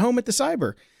 Nobody's at home at the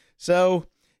cyber. So,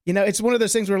 it's one of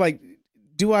those things where, like,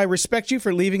 do I respect you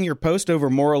for leaving your post over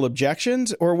moral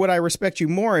objections, or would I respect you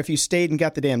more if you stayed and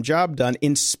got the damn job done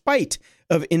in spite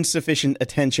of insufficient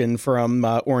attention from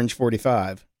Orange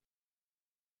 45?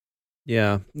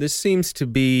 Yeah, this seems to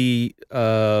be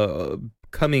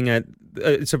coming at...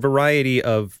 it's a variety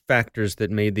of factors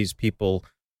that made these people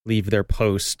leave their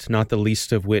post, not the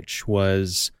least of which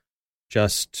was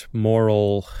just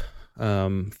moral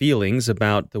feelings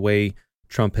about the way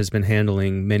Trump has been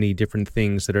handling many different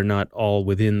things that are not all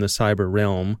within the cyber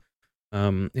realm.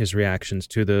 His reactions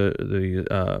to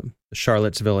the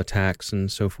Charlottesville attacks and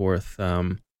so forth,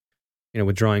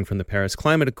 withdrawing from the Paris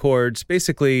Climate Accords.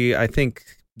 Basically, I think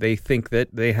they think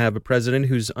that they have a president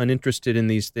who's uninterested in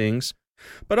these things.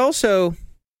 But also,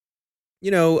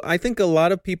 I think a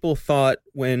lot of people thought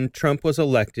when Trump was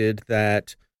elected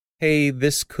that, hey,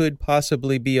 this could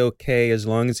possibly be okay as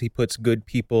long as he puts good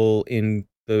people in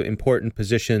the important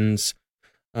positions.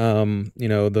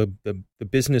 The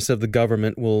business of the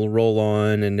government will roll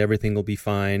on and everything will be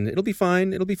fine. It'll be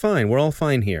fine. It'll be fine. We're all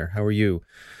fine here. How are you?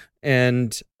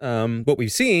 And what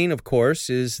we've seen, of course,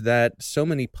 is that so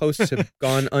many posts have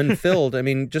gone unfilled. I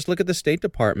mean, just look at the State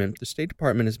Department. The State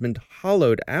Department has been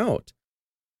hollowed out.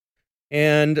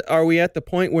 And are we at the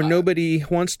point where nobody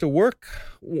wants to work,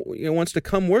 wants to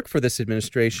come work for this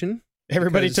administration?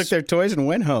 Everybody took their toys and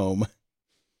went home.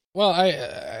 Well,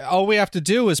 all we have to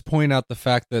do is point out the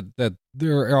fact that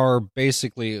there are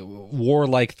basically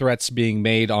warlike threats being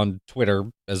made on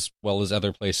Twitter as well as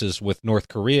other places with North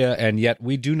Korea, and yet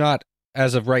we do not,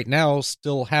 as of right now,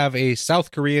 still have a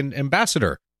South Korean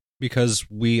ambassador because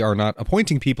we are not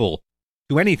appointing people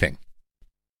to anything.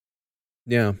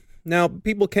 Yeah. Now,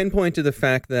 people can point to the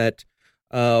fact that,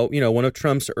 one of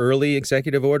Trump's early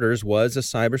executive orders was a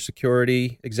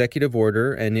cybersecurity executive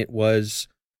order, and it was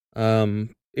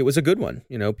a good one.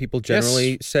 People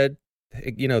generally said,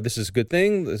 this is a good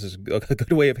thing. This is a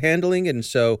good way of handling it. And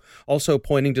so also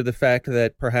pointing to the fact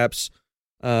that perhaps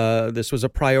this was a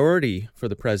priority for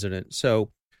the president.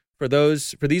 So for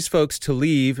these folks to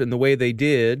leave in the way they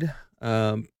did,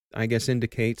 I guess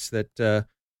indicates that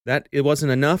it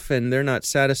wasn't enough and they're not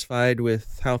satisfied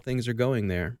with how things are going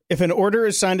there. If an order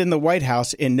is signed in the White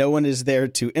House and no one is there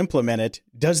to implement it,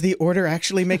 does the order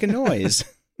actually make a noise?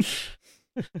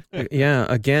 Yeah,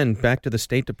 again, back to the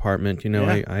State Department.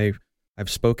 I've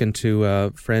spoken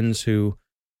to friends who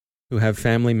have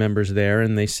family members there,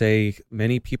 and they say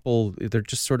many people,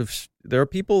 there are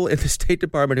people in the State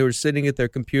Department who are sitting at their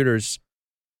computers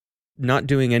not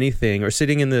doing anything, or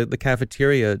sitting in the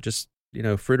cafeteria just,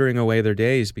 frittering away their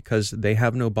days because they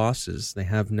have no bosses. They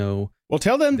have no... Well,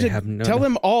 tell them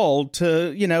all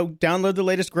to, download the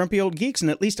latest Grumpy Old Geeks, and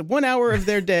at least 1 hour of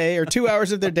their day or 2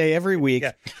 hours of their day every week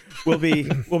will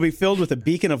be filled with a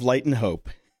beacon of light and hope.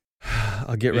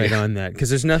 I'll get right on that, because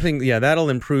there's nothing. Yeah, that'll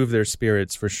improve their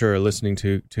spirits for sure. Listening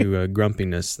to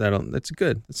grumpiness, that's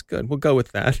good. That's good. We'll go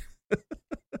with that.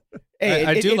 Hey,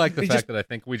 I do like the fact that I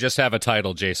think we just have a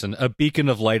title, Jason, a beacon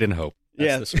of light and hope.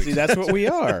 That's what we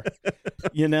are.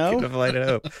 Beacon of light and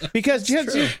hope. Because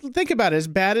think about it, as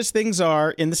bad as things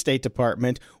are in the State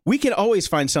Department, we can always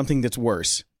find something that's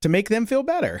worse to make them feel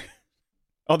better.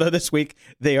 Although this week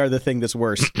they are the thing that's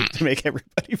worse to make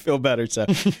everybody feel better. So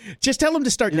just tell them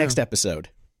to start next episode.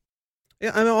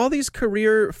 Yeah, I mean, all these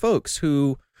career folks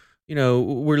who,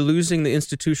 we're losing the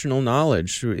institutional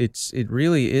knowledge. It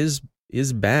really is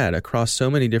bad across so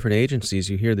many different agencies.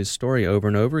 You hear this story over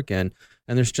and over again,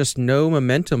 and there's just no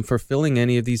momentum for filling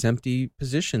any of these empty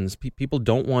positions. People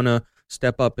don't want to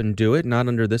step up and do it, not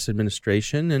under this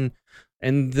administration,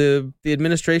 and the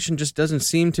administration just doesn't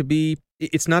seem to be.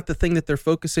 It's not the thing that they're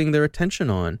focusing their attention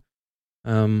on.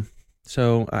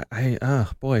 So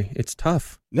it's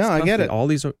tough. No, I get it. All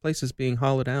these places being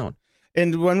hollowed out.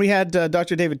 And when we had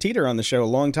Dr. David Teeter on the show a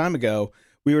long time ago,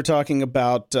 we were talking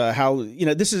about how,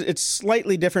 it's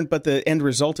slightly different, but the end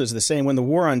result is the same. When the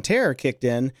war on terror kicked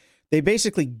in, they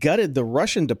basically gutted the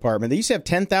Russian department. They used to have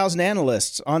 10,000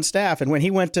 analysts on staff. And when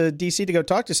he went to D.C. to go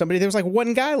talk to somebody, there was like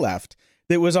one guy left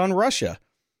that was on Russia.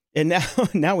 And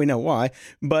now we know why.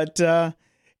 But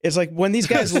it's like when these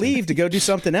guys leave to go do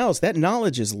something else, that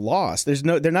knowledge is lost.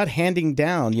 They're not handing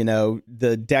down,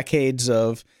 the decades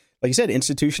of, like you said,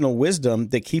 institutional wisdom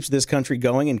that keeps this country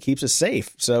going and keeps us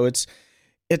safe. So it's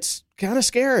kind of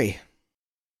scary.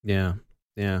 Yeah.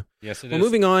 Yeah. Yes, it is.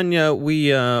 Moving on, we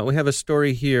have a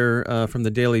story here from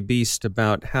the Daily Beast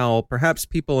about how perhaps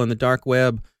people on the dark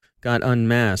web got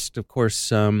unmasked. Of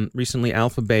course, recently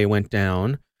Alphabet went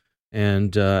down,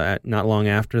 and not long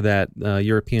after that,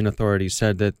 European authorities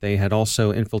said that they had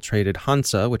also infiltrated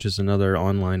Hansa, which is another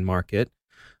online market.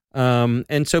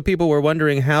 And so people were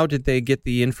wondering, how did they get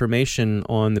the information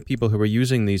on the people who were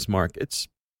using these markets?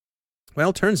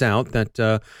 Well, it turns out that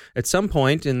at some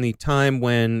point in the time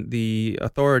when the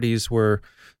authorities were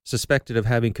suspected of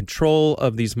having control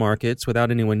of these markets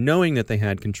without anyone knowing that they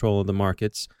had control of the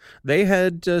markets, they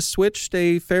had switched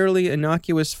a fairly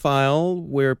innocuous file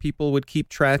where people would keep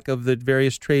track of the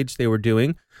various trades they were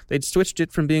doing. They'd switched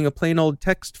it from being a plain old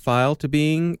text file to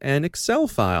being an Excel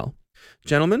file.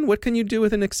 Gentlemen, what can you do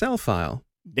with an Excel file?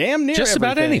 Damn near Just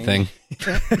about anything.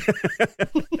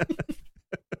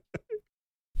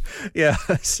 Yeah,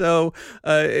 so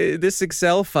this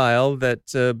Excel file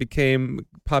that became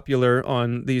popular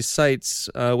on these sites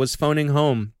was phoning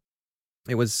home.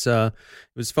 It was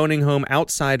phoning home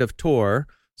outside of Tor,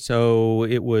 so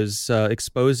it was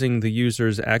exposing the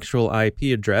user's actual IP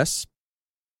address.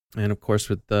 And of course,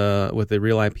 with the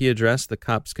real IP address, the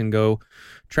cops can go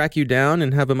track you down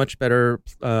and have a much better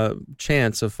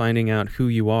chance of finding out who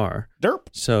you are. Derp.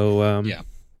 So yeah.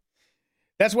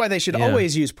 That's why they should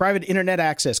always use private internet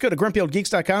access. Go to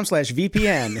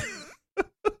grumpyoldgeeks.com/VPN.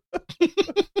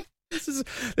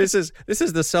 This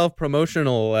is the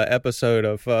self-promotional episode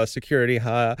of Security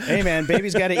High. Hey man,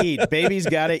 baby's got to eat. Baby's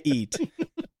got to eat.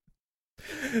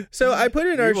 So I put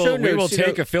in our show notes. We will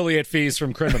take affiliate fees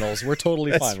from criminals. We're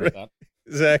totally fine with that.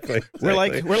 Exactly. We're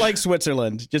like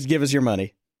Switzerland. Just give us your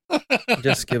money.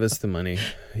 Just give us the money.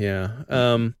 Yeah.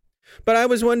 But I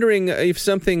was wondering if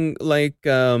something like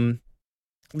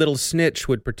Little Snitch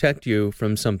would protect you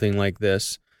from something like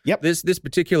this. Yep. This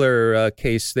particular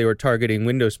case, they were targeting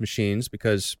Windows machines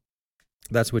because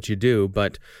that's what you do.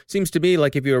 But seems to me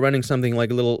like if you were running something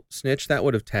like Little Snitch, that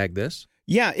would have tagged this.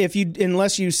 Yeah,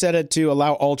 unless you set it to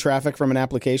allow all traffic from an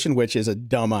application, which is a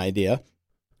dumb idea.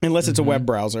 Unless it's a web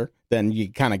browser, then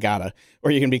you kind of gotta,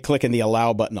 or you can be clicking the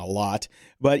allow button a lot.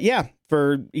 But yeah,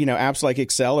 for apps like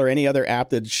Excel or any other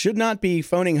app that should not be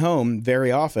phoning home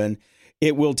very often,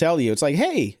 it will tell you. It's like,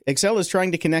 hey, Excel is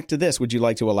trying to connect to this. Would you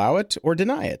like to allow it or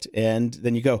deny it? And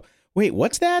then you go, wait,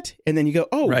 what's that? And then you go,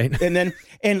 oh, right. and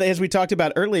as we talked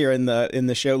about earlier in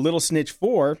the show, Little Snitch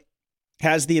 4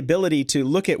 has the ability to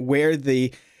look at where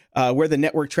the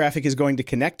network traffic is going to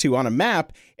connect to on a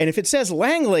map, and if it says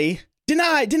Langley,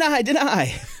 deny.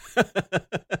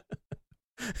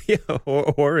 Yeah,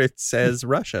 or it says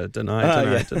Russia,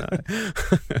 deny.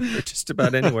 Or just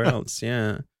about anywhere else.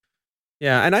 Yeah,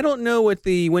 and I don't know what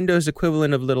the Windows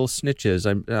equivalent of Little Snitch is.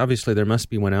 Obviously, there must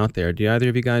be one out there. Do either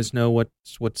of you guys know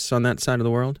what's on that side of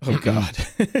the world? Oh God,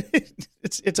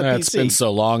 it's a PC. It's been so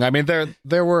long. I mean,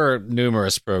 there were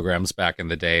numerous programs back in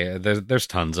the day. There's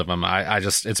tons of them.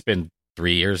 It's been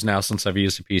 3 years now since I've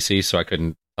used a PC, so I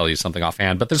couldn't tell you something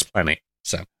offhand. But there's plenty.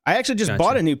 So I actually just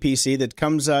bought a new PC that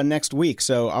comes next week,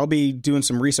 so I'll be doing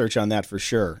some research on that for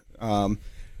sure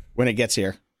when it gets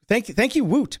here. Thank you,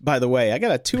 Woot. By the way, I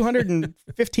got a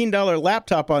 $215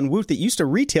 laptop on Woot that used to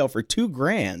retail for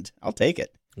 $2,000. I'll take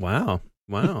it. Wow.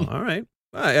 All right.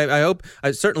 I hope.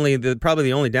 Certainly, probably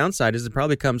the only downside is it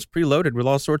probably comes preloaded with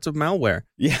all sorts of malware.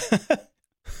 Yeah.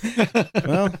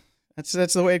 Well,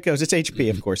 that's the way it goes. It's HP,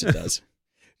 of course it does.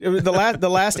 The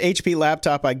last HP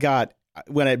laptop I got,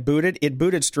 when it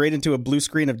booted straight into a blue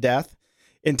screen of death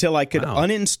until I could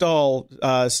uninstall.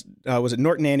 Was it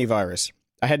Norton Antivirus?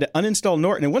 I had to uninstall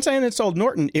Norton, and once I uninstalled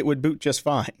Norton, it would boot just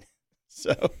fine.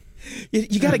 So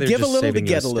you got to give a little to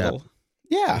get a little.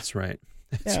 Yeah, that's right.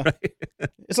 That's right.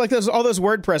 It's like all those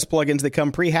WordPress plugins that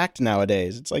come pre-hacked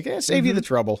nowadays. It's like, save you the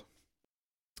trouble.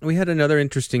 We had another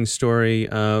interesting story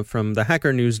from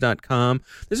thehackernews.com.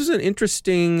 This is an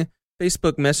interesting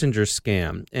Facebook Messenger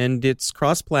scam, and it's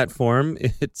cross-platform.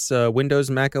 It's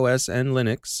Windows, Mac OS, and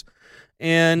Linux.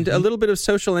 And a little bit of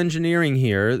social engineering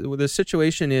here. The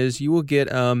situation is you will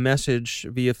get a message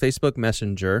via Facebook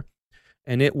Messenger,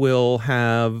 and it will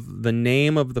have the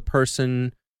name of the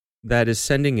person that is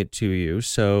sending it to you.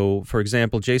 So, for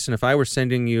example, Jason, if I were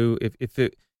sending you, if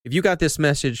you got this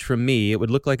message from me, it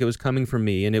would look like it was coming from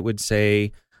me, and it would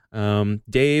say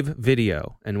Dave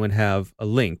Video, and would have a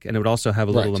link, and it would also have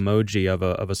a little emoji of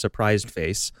a surprised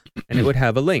face, and it would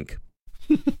have a link.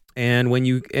 And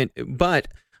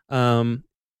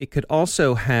it could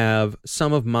also have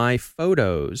some of my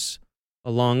photos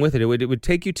along with it. It would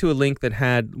take you to a link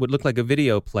that would look like a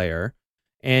video player,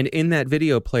 and in that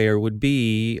video player would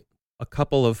be a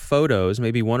couple of photos,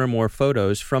 maybe one or more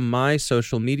photos from my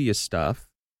social media stuff.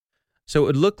 So it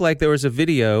would look like there was a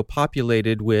video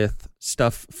populated with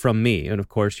stuff from me, and of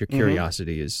course your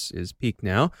curiosity is piqued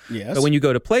now. Yes. But when you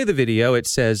go to play the video, it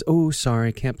says, "Oh,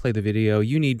 sorry, can't play the video.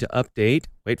 You need to update."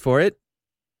 Wait for it.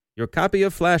 Your copy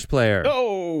of Flash Player.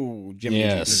 Oh, Jimmy.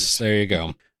 Yes, there you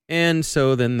go. And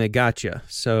so then they got you.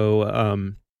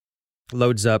 So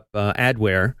loads up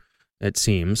adware, it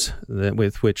seems,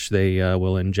 with which they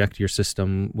will inject your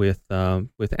system with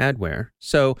adware.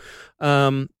 So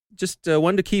just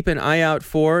one to keep an eye out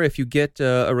for. If you get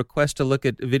a request to look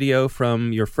at video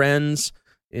from your friends,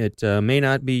 it may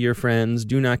not be your friends.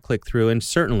 Do not click through, and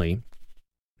certainly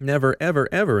never, ever,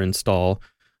 ever install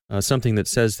something that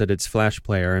says that it's Flash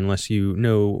Player unless you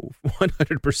know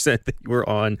 100% that you were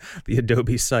on the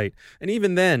Adobe site. And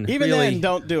even then,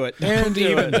 don't do it. And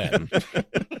even then,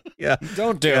 yeah,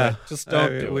 don't do it. Just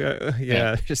don't do it.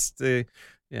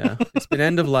 Yeah, it's been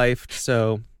end of life.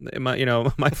 So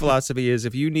my philosophy is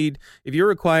if you're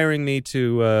requiring me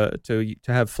to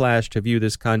have Flash to view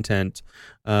this content,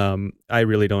 I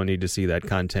really don't need to see that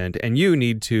content, and you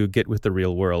need to get with the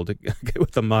real world, get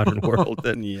with the modern world.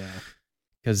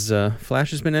 Because Flash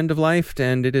has been end of life,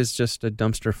 and it is just a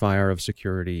dumpster fire of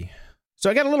security. So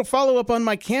I got a little follow up on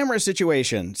my camera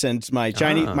situation, since my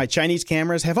Chinese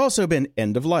cameras have also been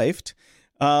end of lifed.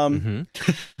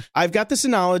 I've got the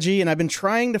Synology, and I've been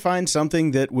trying to find something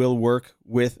that will work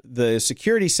with the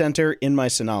security center in my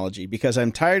Synology, because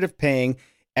I'm tired of paying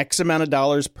X amount of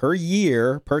dollars per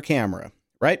year per camera,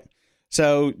 right?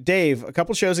 So, Dave, a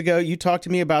couple shows ago, you talked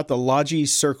to me about the Logi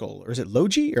Circle, or is it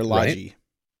Logi or Logi? Right.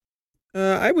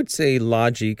 I would say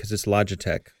Logi because it's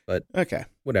Logitech, but okay,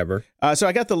 whatever. So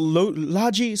I got the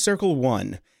Logi Circle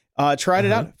 1. Tried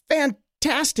it out.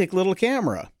 Fantastic little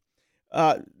camera.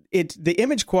 The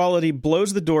image quality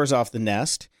blows the doors off the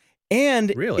Nest,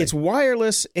 and it's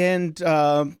wireless, and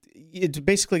it's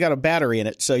basically got a battery in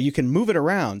it, so you can move it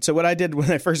around. So what I did when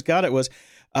I first got it was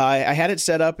I had it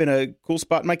set up in a cool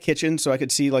spot in my kitchen so I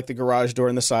could see like the garage door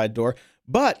and the side door,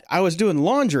 but I was doing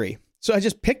laundry. So I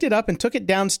just picked it up and took it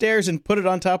downstairs and put it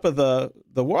on top of the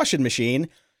washing machine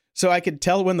so I could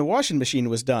tell when the washing machine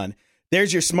was done.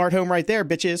 There's your smart home right there,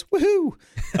 bitches.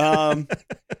 Woohoo!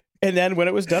 And then when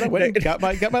it was done, I went and got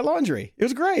my laundry. It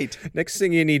was great. Next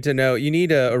thing you need to know, you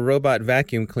need a robot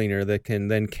vacuum cleaner that can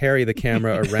then carry the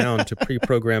camera around to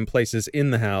pre-programmed places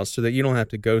in the house so that you don't have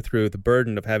to go through the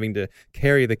burden of having to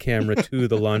carry the camera to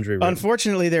the laundry room.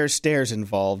 Unfortunately, there are stairs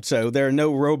involved, so there are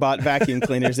no robot vacuum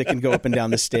cleaners that can go up and down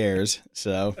the stairs.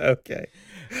 So okay.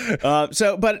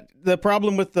 But the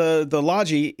problem with the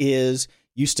Logi is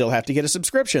you still have to get a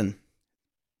subscription.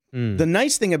 The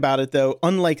nice thing about it, though,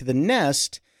 unlike the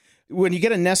Nest, when you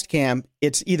get a Nest Cam,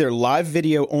 it's either live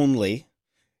video only,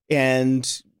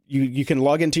 and you can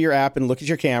log into your app and look at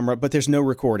your camera, but there's no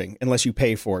recording unless you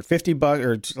pay for it. $50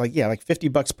 or like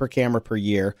 $50 per camera per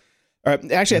year.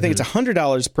 Actually, I think it's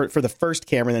 $100 for the first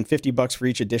camera, and then $50 for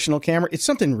each additional camera. It's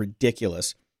something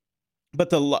ridiculous. But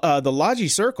the Logi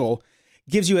Circle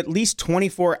gives you at least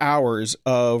 24 hours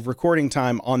of recording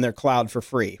time on their cloud for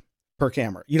free per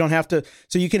camera. You don't have to,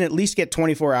 so you can at least get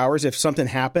 24 hours if something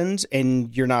happens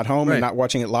and you're not home and not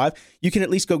watching it live. You can at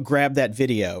least go grab that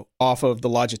video off of the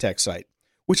Logitech site,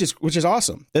 which is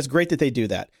awesome. That's great that they do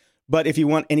that. But if you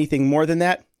want anything more than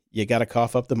that, you got to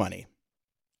cough up the money.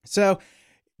 So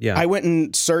I went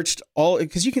and searched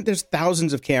because there's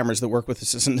thousands of cameras that work with the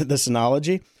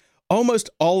Synology. Almost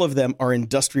all of them are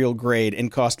industrial grade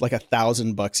and cost like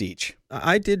 $1,000 each.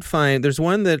 I did find there's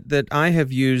one that I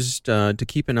have used to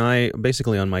keep an eye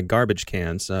basically on my garbage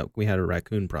cans. We had a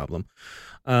raccoon problem.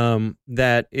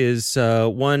 That is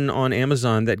one on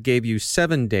Amazon that gave you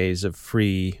 7 days of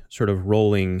free sort of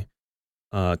rolling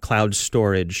cloud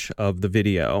storage of the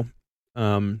video.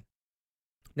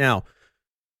 Now,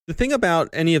 the thing about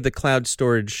any of the cloud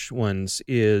storage ones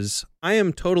is I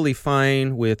am totally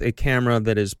fine with a camera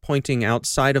that is pointing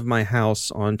outside of my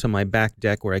house onto my back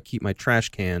deck where I keep my trash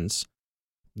cans.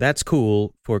 That's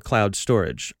cool for cloud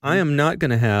storage. I am not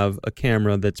going to have a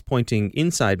camera that's pointing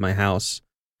inside my house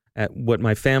at what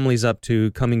my family's up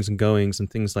to, comings and goings and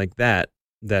things like that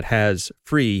has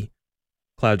free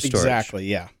cloud storage. Exactly,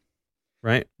 yeah.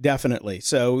 Right? Definitely.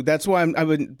 So that's why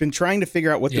I've been trying to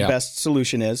figure out what the best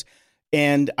solution is.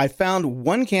 And I found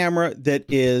one camera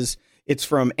it's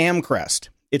from Amcrest.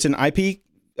 It's an IP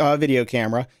video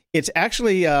camera. It's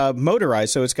actually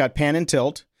motorized, so it's got pan and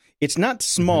tilt. It's not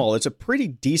small. It's a pretty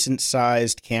decent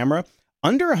sized camera.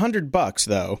 Under $100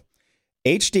 though.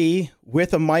 HD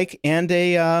with a mic and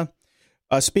a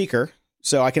speaker,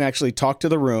 so I can actually talk to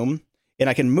the room and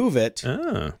I can move it.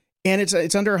 Oh. And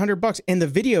it's under $100. And the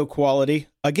video quality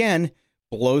again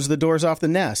blows the doors off the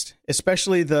Nest,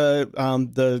 especially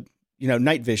the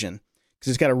night vision, because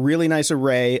it's got a really nice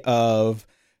array of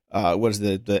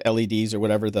the LEDs or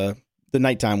whatever, the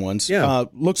nighttime ones.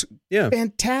 Looks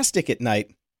fantastic at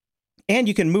night. And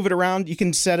you can move it around. You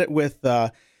can set it with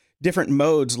different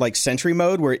modes like Sentry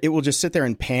mode, where it will just sit there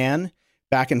and pan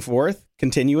back and forth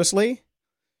continuously.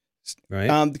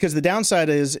 Right. Because the downside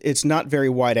is it's not very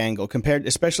wide angle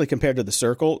especially compared to the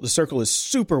Circle. The Circle is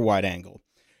super wide angle.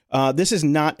 This is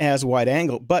not as wide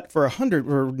angle, but for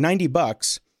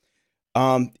 $90,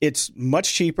 it's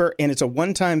much cheaper and it's a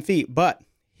one-time fee. But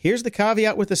here's the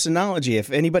caveat with the Synology.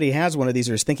 If anybody has one of these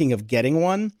or is thinking of getting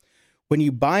one, when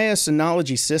you buy a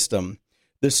Synology system,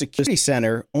 the Security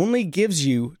Center only gives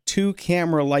you 2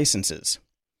 camera licenses.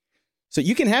 So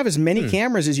you can have as many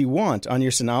cameras as you want on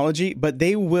your Synology, but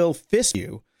they will fist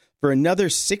you for another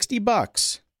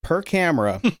 $60 per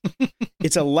camera.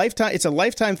 It's a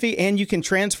lifetime fee, and you can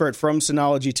transfer it from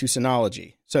Synology to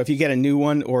Synology. So if you get a new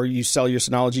one or you sell your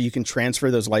Synology, you can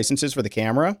transfer those licenses for the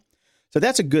camera. So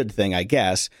that's a good thing, I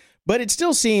guess. But it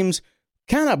still seems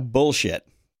kind of bullshit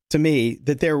to me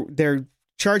that they're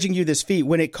charging you this fee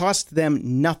when it costs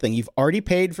them nothing. You've already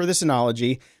paid for the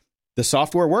Synology. The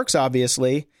software works,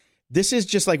 obviously. This is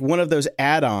just like one of those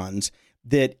add-ons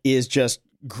that is just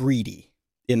greedy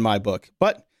in my book.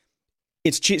 But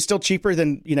it's still cheaper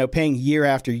than, paying year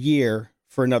after year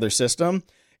for another system.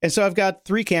 And so I've got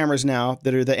 3 cameras now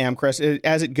that are the Amcrest.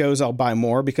 As it goes, I'll buy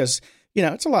more because,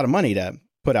 it's a lot of money to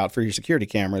put out for your security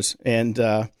cameras. And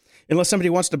unless somebody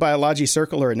wants to buy a Logi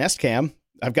Circle or a Nest Cam,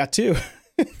 I've got 2.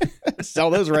 Sell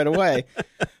those right away.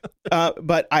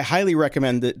 But I highly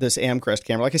recommend this Amcrest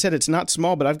camera. Like I said, it's not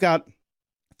small, but I've got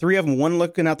 3 of them, one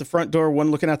looking out the front door, one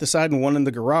looking out the side, and one in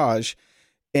the garage.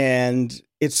 And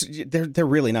they're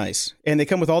really nice. And they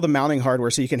come with all the mounting hardware,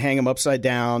 so you can hang them upside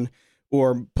down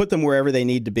or put them wherever they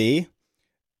need to be.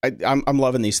 I'm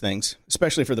loving these things,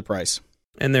 especially for the price.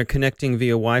 And they're connecting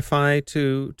via Wi-Fi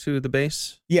to the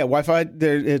base? Yeah, Wi-Fi.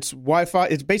 It's Wi-Fi.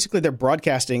 It's basically they're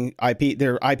broadcasting IP.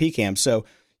 They're IP cams, so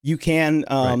you can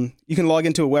you can log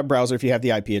into a web browser if you have the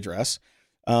IP address.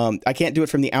 I can't do it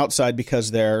from the outside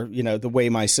because they're, the way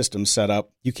my system's set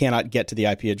up, you cannot get to the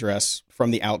IP address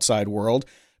from the outside world,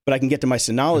 but I can get to my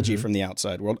Synology from the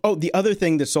outside world. Oh, the other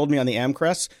thing that sold me on the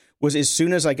Amcrest was as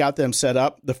soon as I got them set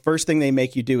up, the first thing they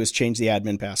make you do is change the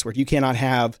admin password. You cannot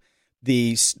have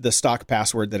the stock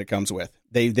password that it comes with.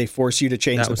 They force you to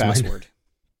change the password.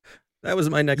 That was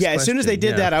my next question. As soon as they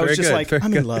did that, I was just like,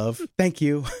 I'm in love. Thank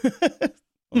you.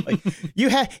 You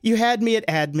had me at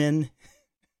admin.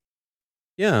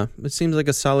 Yeah, it seems like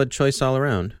a solid choice all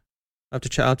around. I'll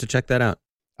have to check that out.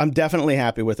 I'm definitely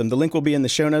happy with them. The link will be in the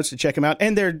show notes to check them out.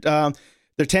 And they're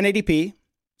 1080p,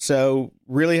 so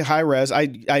really high res.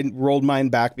 I rolled mine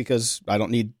back because I don't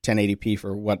need 1080p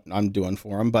for what I'm doing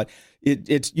for them. But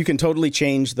it's you can totally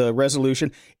change the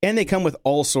resolution. And they come with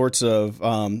all sorts of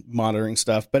monitoring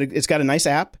stuff. But it's got a nice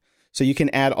app, so you can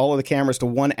add all of the cameras to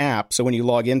one app. So when you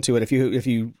log into it, if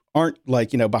you aren't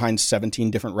behind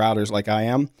 17 different routers like I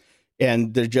am,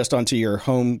 and they're just onto your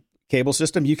home cable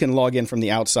system, you can log in from the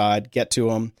outside, get to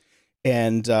them,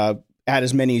 and add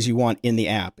as many as you want in the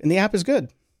app. And the app is good.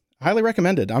 Highly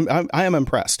recommended. I am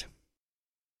impressed.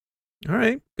 All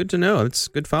right. Good to know. It's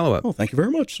good follow-up. Oh, thank you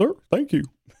very much, sir. Thank you.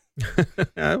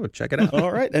 I will check it out.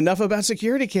 All right. Enough about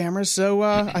security cameras. So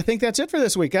I think that's it for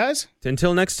this week, guys.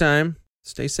 Until next time,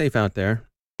 stay safe out there.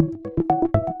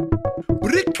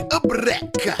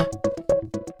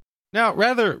 Now,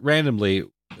 rather randomly,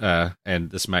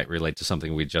 and this might relate to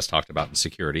something we just talked about in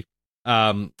security,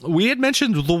 we had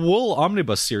mentioned the Wool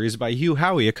Omnibus series by Hugh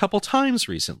Howey a couple times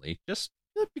recently, just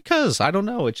because, I don't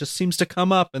know, it just seems to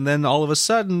come up, and then all of a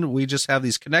sudden we just have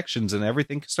these connections and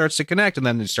everything starts to connect, and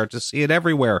then you start to see it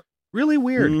everywhere. Really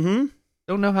weird. Mm-hmm.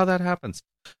 Don't know how that happens.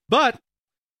 But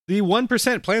the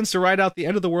 1% plans to ride out the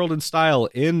end of the world in style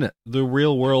in the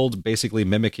real world, basically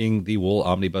mimicking the Wool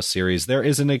Omnibus series. There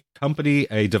is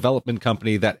a development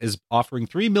company that is offering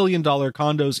 $3 million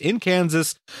condos in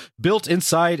Kansas built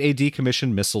inside a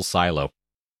decommissioned missile silo.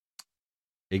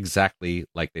 Exactly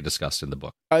like they discussed in the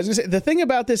book. I was going to say, the thing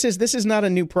about this is not a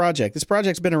new project. This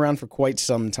project's been around for quite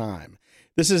some time.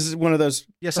 This is one of those...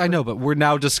 Yes, I know, but we're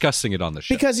now discussing it on the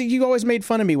show. Because you always made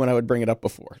fun of me when I would bring it up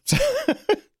before.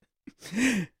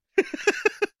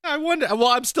 I wonder. Well,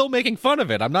 I'm still making fun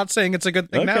of it. I'm not saying it's a good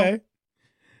thing now.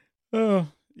 Oh,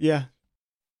 yeah.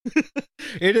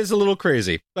 It is a little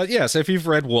crazy. But yes, if you've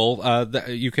read Wool,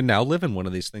 you can now live in one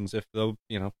of these things if the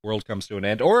world comes to an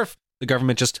end, or if the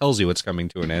government just tells you it's coming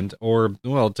to an end, or,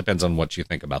 well, it depends on what you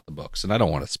think about the books, and I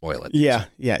don't want to spoil it. Yeah.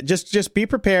 Just be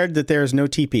prepared that there is no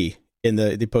TP in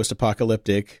the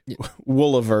post-apocalyptic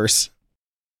Wooliverse.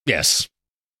 Yes,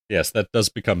 that does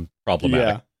become problematic.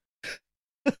 Yeah.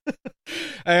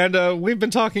 And we've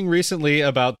been talking recently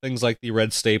about things like the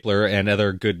red stapler and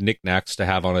other good knickknacks to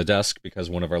have on a desk, because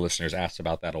one of our listeners asked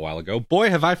about that a while ago. Boy,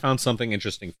 have I found something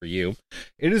interesting for you.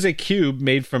 It is a cube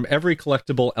made from every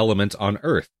collectible element on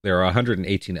Earth. There are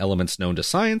 118 elements known to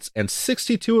science, and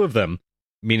 62 of them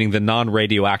meaning the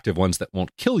non-radioactive ones that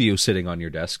won't kill you sitting on your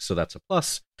desk, so that's a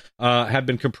plus, have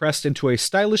been compressed into a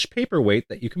stylish paperweight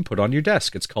that you can put on your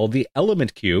desk. It's called the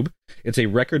Element Cube. It's a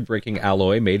record-breaking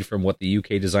alloy made from what the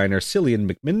UK designer Cillian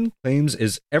McMinn claims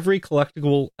is every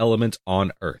collectible element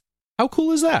on Earth. How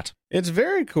cool is that? It's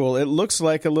very cool. It looks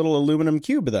like a little aluminum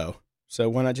cube, though. So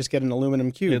why not just get an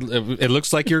aluminum cube? It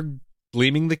looks like you're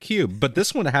gleaming the cube, but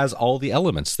this one has all the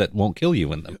elements that won't kill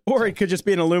you in them. Or it could just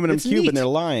be an aluminum It's cube neat. and they're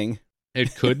lying.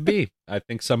 It could be. I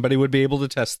think somebody would be able to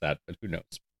test that, but who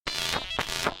knows?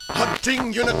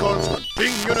 Hunting unicorns,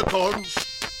 hunting unicorns.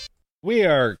 We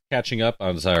are catching up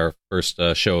on our first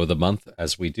show of the month,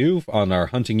 as we do on our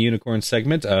Hunting Unicorn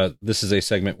segment. This is a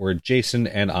segment where Jason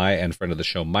and I and friend of the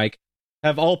show, Mike,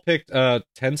 have all picked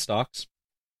 10 stocks.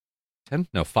 10?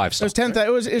 No, 5 stocks.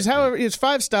 It was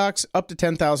 5 stocks up to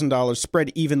 $10,000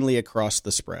 spread evenly across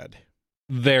the spread.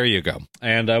 There you go.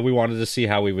 And we wanted to see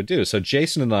how we would do. So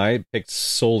Jason and I picked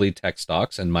solely tech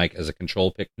stocks, and Mike, as a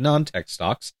control, picked non-tech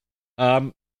stocks.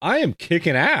 I am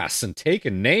kicking ass and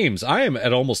taking names. I am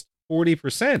at almost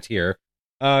 40% here.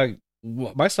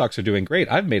 My stocks are doing great.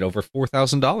 I've made over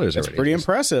 $4,000 already. That's pretty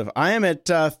impressive. I am at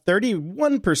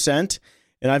 31%,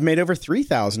 and I've made over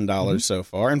 $3,000 so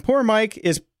far. And poor Mike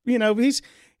is,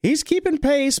 he's keeping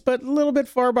pace, but a little bit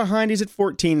far behind. He's at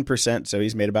 14%, so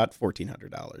he's made about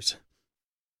 $1,400.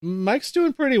 Mike's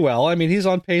doing pretty well. I mean, he's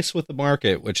on pace with the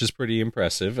market, which is pretty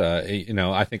impressive.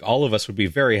 I think all of us would be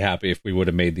very happy if we would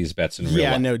have made these bets in real life.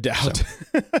 Yeah, no doubt.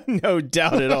 So. No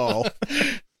doubt at all.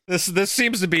 This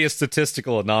seems to be a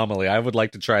statistical anomaly. I would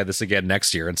like to try this again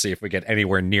next year and see if we get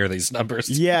anywhere near these numbers.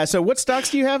 Yeah, so what stocks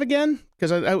do you have again?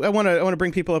 Because I want to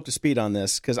bring people up to speed on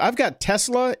this. Because I've got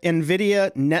Tesla,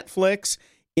 NVIDIA, Netflix,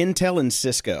 Intel, and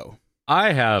Cisco.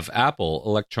 I have Apple,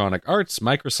 Electronic Arts,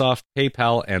 Microsoft,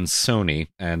 PayPal, and Sony.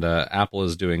 And Apple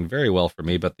is doing very well for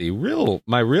me, but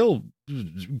my real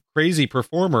crazy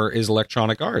performer is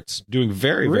Electronic Arts, doing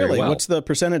very, very well. What's the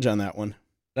percentage on that one?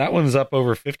 That one's up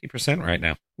over 50% right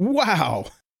now. Wow.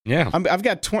 Yeah. I'm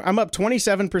up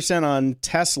 27% on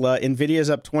Tesla. NVIDIA's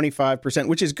up 25%,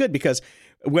 which is good because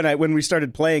when we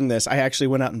started playing this, I actually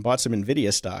went out and bought some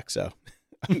NVIDIA stock. So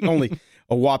only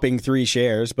a whopping 3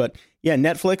 shares. But yeah,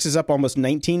 Netflix is up almost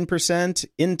 19%.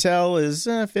 Intel is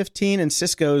 15%, and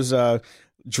Cisco's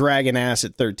dragging ass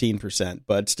at 13%.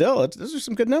 But still, those are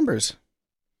some good numbers.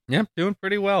 Yeah, doing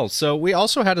pretty well. So we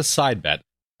also had a side bet.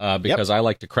 Because I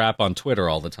like to crap on Twitter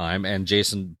all the time, and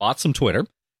Jason bought some Twitter,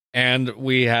 and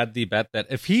we had the bet that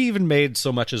if he even made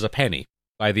so much as a penny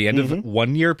by the end of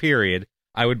 1 year period,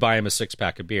 I would buy him a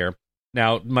 6-pack of beer.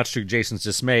 Now, much to Jason's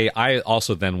dismay, I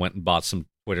also then went and bought some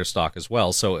Twitter stock as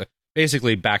well, so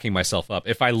basically backing myself up.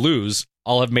 If I lose,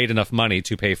 I'll have made enough money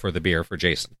to pay for the beer for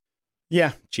Jason.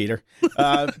 Yeah, cheater.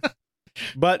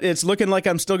 But it's looking like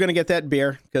I'm still going to get that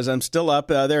beer because I'm still up.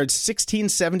 They're at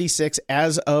 1676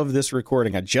 as of this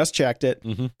recording. I just checked it,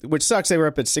 which sucks. They were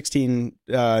up at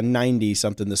 1690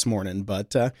 something this morning,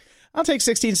 but I'll take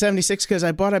 1676 because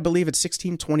I bought, I believe, at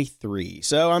 1623.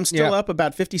 So I'm still up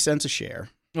about 50 cents a share.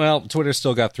 Well, Twitter's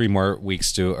still got 3 more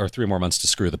months to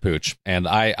screw the pooch, and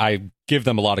I give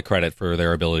them a lot of credit for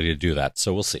their ability to do that.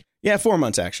 So we'll see. Yeah, 4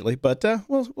 months actually, but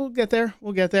we'll get there.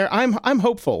 We'll get there. I'm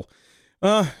hopeful.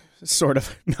 Sort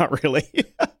of, not really.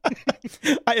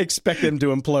 I expect them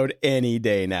to implode any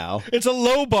day now. It's a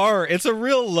low bar. It's a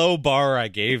real low bar I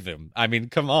gave them. I mean,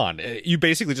 come on. You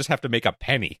basically just have to make a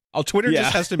penny. Twitter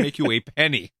just has to make you a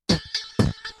penny.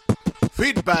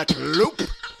 Feedback loop.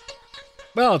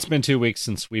 Well, it's been 2 weeks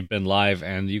since we've been live,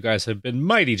 and you guys have been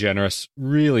mighty generous.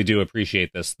 Really do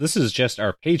appreciate this. This is just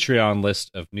our Patreon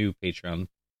list of new Patreon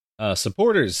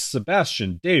supporters.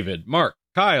 Sebastian, David, Mark,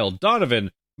 Kyle, Donovan,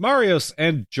 Marios,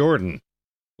 and Jordan,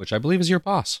 which I believe is your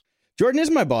boss. Jordan is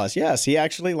my boss, yes. He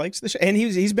actually likes the show, and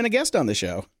he's been a guest on the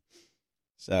show.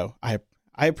 So I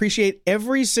appreciate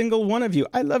every single one of you.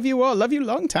 I love you all. Love you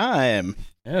long time.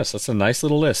 Yes, that's a nice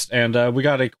little list. And we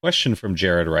got a question from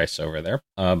Jared Rice over there.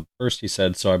 First, he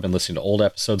said, so I've been listening to old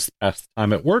episodes the past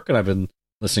time at work, and I've been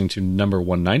listening to number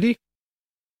 190.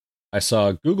 I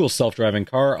saw Google's self-driving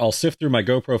car. I'll sift through my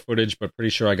GoPro footage, but pretty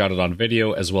sure I got it on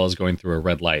video as well as going through a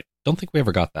red light. Don't think we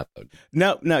ever got that, though.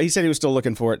 No, he said he was still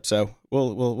looking for it, so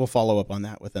we'll follow up on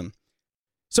that with him.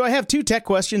 So I have 2 tech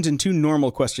questions and 2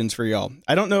 normal questions for y'all.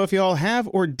 I don't know if y'all have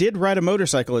or did ride a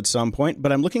motorcycle at some point,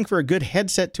 but I'm looking for a good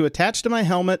headset to attach to my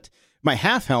helmet, my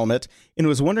half helmet, and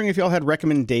was wondering if y'all had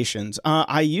recommendations.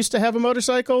 I used to have a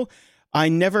motorcycle. I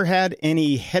never had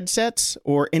any headsets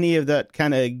or any of that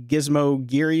kind of gizmo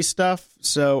geary stuff,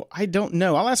 so I don't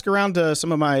know. I'll ask around to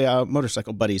some of my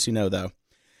motorcycle buddies who know, though.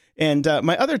 And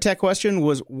my other tech question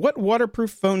was, what waterproof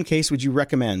phone case would you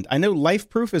recommend? I know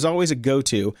LifeProof is always a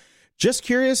go-to. Just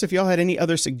curious if y'all had any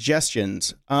other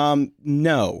suggestions.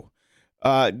 No.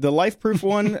 The Life Proof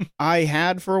one I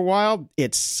had for a while,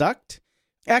 it sucked.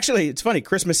 Actually, it's funny.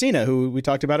 Chris Messina, who we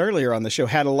talked about earlier on the show,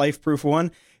 had a Life Proof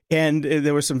one. And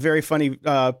there were some very funny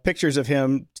pictures of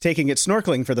him taking it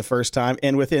snorkeling for the first time.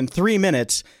 And within 3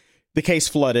 minutes, the case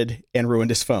flooded and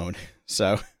ruined his phone.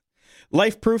 So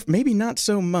Life Proof, maybe not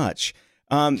so much.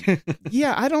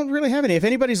 Yeah, I don't really have any. If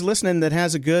anybody's listening that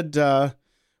has a good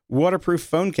waterproof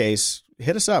phone case,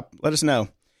 hit us up. Let us know.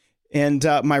 And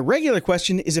my regular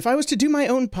question is, if I was to do my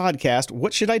own podcast,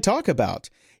 what should I talk about?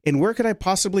 And where could I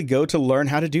possibly go to learn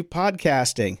how to do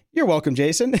podcasting? You're welcome,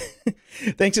 Jason.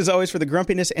 Thanks as always for the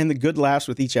grumpiness and the good laughs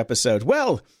with each episode.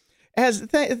 Well,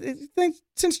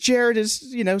 since Jared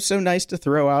is, so nice to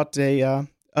throw out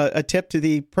a tip to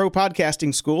the Pro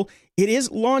Podcasting School, it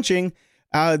is launching.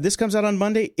 This comes out on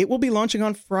Monday. It will be launching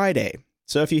on Friday.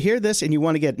 So if you hear this and you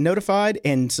want to get notified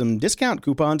and some discount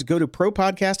coupons, go to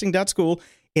propodcasting.school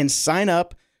and sign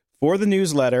up for the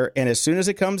newsletter. And as soon as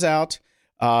it comes out,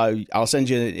 I'll send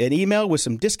you an email with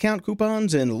some discount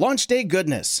coupons and launch day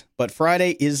goodness. But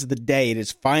Friday is the day. It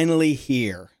is finally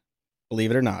here.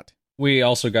 Believe it or not. We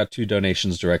also got 2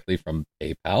 donations directly from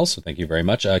PayPal, so thank you very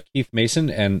much. Keith Mason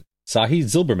and Sahi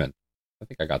Zilberman. I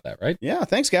think I got that right. Yeah,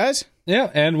 thanks, guys. Yeah,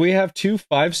 and we have 2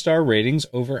 5-star ratings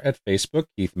over at Facebook.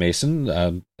 Keith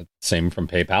Mason, same from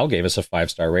PayPal, gave us a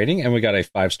 5-star rating, and we got a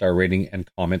 5-star rating and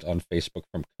comment on Facebook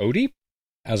from Cody.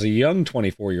 As a young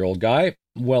 24-year-old guy,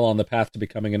 well on the path to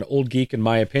becoming an old geek in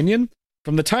my opinion,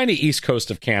 from the tiny east coast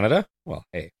of Canada. Well,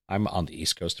 hey, I'm on the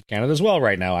east coast of Canada as well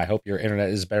right now. I hope your internet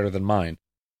is better than mine.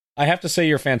 I have to say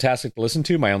you're fantastic to listen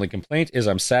to. My only complaint is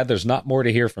I'm sad there's not more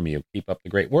to hear from you. Keep up the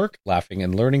great work. Laughing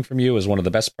and learning from you is one of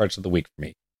the best parts of the week for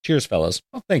me. Cheers, fellas.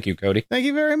 Well, thank you, Cody. Thank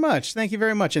you very much. Thank you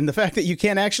very much. And the fact that you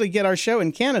can't actually get our show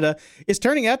in Canada is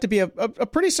turning out to be a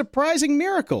pretty surprising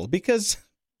miracle, because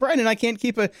Brian and I can't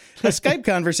keep a Skype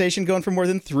conversation going for more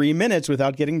than 3 minutes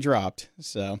without getting dropped.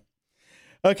 So,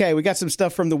 okay, we got some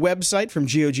stuff from the website, from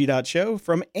GOG.show,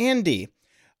 from Andy.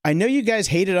 I know you guys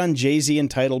hated on Jay-Z and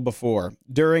Tidal before,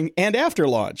 during, and after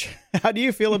launch. How do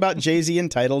you feel about Jay-Z and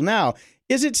Tidal now?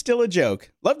 Is it still a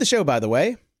joke? Love the show, by the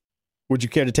way. Would you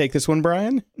care to take this one,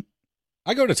 Brian?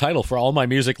 I go to Tidal for all my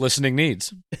music listening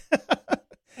needs.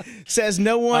 Says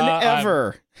no one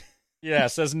ever. Yeah,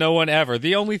 says no one ever.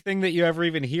 The only thing that you ever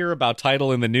even hear about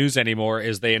Tidal in the news anymore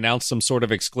is they announce some sort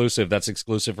of exclusive that's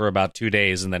exclusive for about 2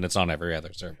 days, and then it's on every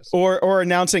other service. Or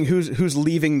announcing who's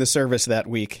leaving the service that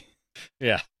week.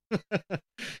 Yeah.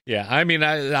 Yeah, I mean,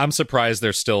 I'm surprised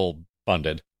they're still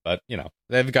funded, but,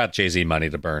 they've got Jay-Z money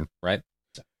to burn, right?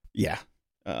 So. Yeah.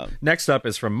 Next up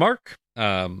is from Mark.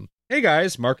 Hey,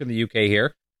 guys, Mark in the UK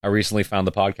here. I recently found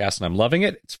the podcast, and I'm loving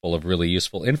it. It's full of really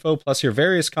useful info, plus your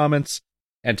various comments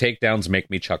and takedowns make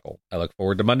me chuckle. I look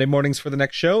forward to Monday mornings for the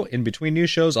next show. In between new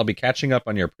shows, I'll be catching up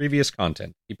on your previous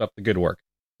content. Keep up the good work.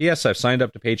 Yes, I've signed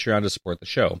up to Patreon to support the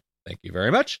show. Thank you very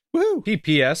much. Woo!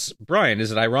 PPS, Brian,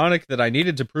 is it ironic that I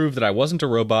needed to prove that I wasn't a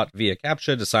robot via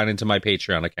CAPTCHA to sign into my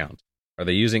Patreon account? Are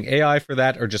they using AI for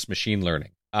that or just machine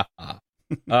learning?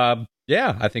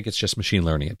 Yeah, I think it's just machine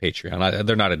learning at Patreon.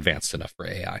 They're not advanced enough for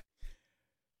AI.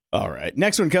 All right.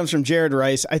 Next one comes from Jared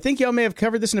Rice. I think y'all may have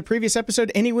covered this in a previous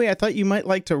episode. Anyway, I thought you might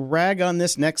like to rag on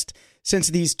this next, since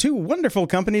these 2 wonderful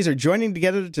companies are joining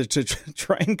together to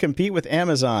try and compete with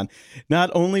Amazon.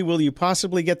 Not only will you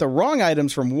possibly get the wrong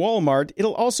items from Walmart,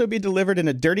 it'll also be delivered in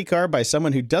a dirty car by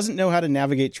someone who doesn't know how to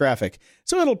navigate traffic.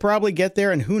 So it'll probably get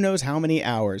there in who knows how many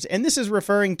hours. And this is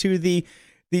referring to the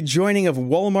joining of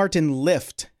Walmart and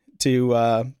Lyft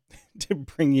to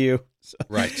bring you. So,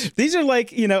 right. These are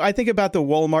like, I think about the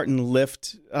Walmart and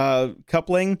Lyft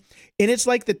coupling, and it's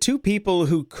like the 2 people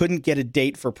who couldn't get a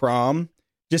date for prom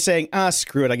just saying,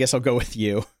 screw it, I guess I'll go with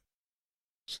you.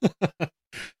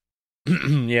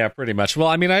 Yeah, pretty much. Well,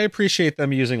 I mean, I appreciate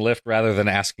them using Lyft rather than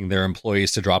asking their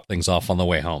employees to drop things off on the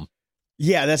way home.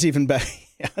 Yeah, that's even better.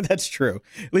 Yeah, that's true.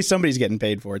 At least somebody's getting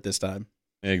paid for it this time.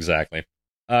 Exactly.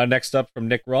 Next up from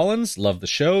Nick Rollins. Love the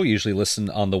show. Usually listen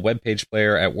on the webpage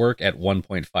player at work at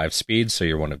 1.5 speed, so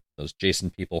you're one of those Jason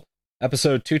people.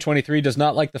 Episode 223 does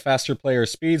not like the faster player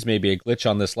speeds. Maybe a glitch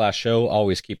on this last show.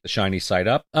 Always keep the shiny side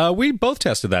up. We both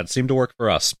tested that. It seemed to work for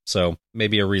us, so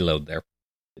maybe a reload there.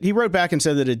 He wrote back and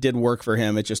said that it did work for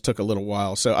him. It just took a little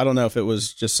while, so I don't know if it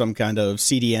was just some kind of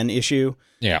CDN issue.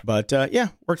 Yeah. But,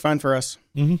 worked fine for us.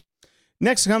 Mm-hmm.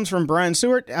 Next comes from Brian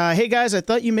Seward. Hey, guys, I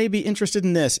thought you may be interested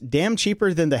in this. Damn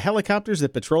cheaper than the helicopters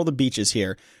that patrol the beaches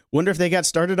here. Wonder if they got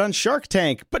started on Shark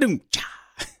Tank.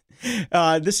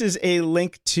 This is a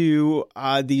link to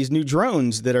these new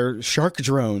drones that are shark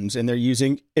drones, and they're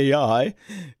using AI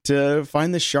to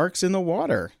find the sharks in the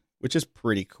water. which is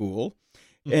pretty cool.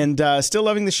 And still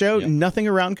loving the show. Yep. Nothing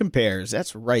around compares.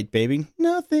 That's right, baby.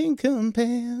 Nothing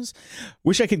compares.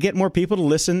 Wish I could get more people to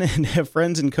listen and have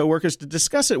friends and coworkers to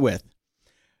discuss it with.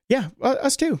 Yeah,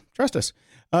 us too. Trust us.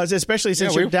 Especially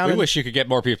since you're down. We wish you could get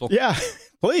more people. Yeah,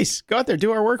 please go out there,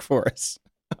 do our work for us.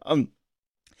 I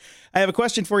have a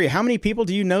question for you. How many people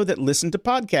do you know that listen to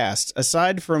podcasts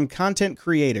aside from content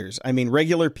creators? I mean,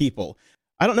 regular people.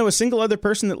 I don't know a single other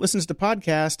person that listens to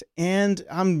podcasts, and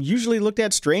I'm usually looked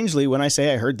at strangely when I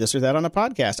say I heard this or that on a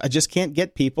podcast. I just can't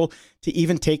get people to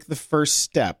even take the first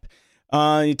step.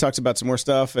 He talks about some more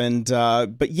stuff,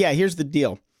 but yeah, here's the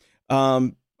deal.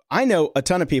 I know a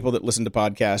ton of people that listen to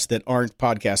podcasts that aren't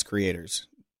podcast creators,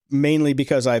 mainly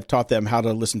because I've taught them how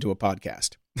to listen to a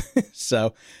podcast.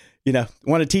 So,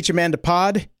 want to teach a man to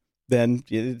pod? Then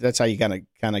that's how you kind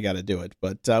of got to do it.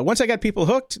 But once I got people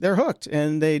hooked, they're hooked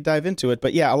and they dive into it.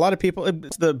 But yeah, a lot of people,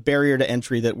 it's the barrier to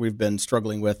entry that we've been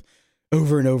struggling with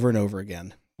over and over and over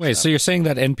again. Wait, so you're saying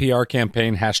that NPR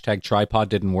campaign #tripod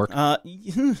didn't work? I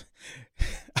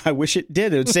wish it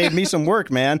did. It would save me some work,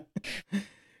 man.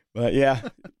 But yeah,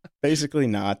 basically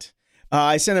not.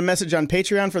 I sent a message on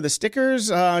Patreon for the stickers,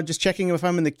 just checking if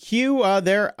I'm in the queue.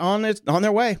 They're on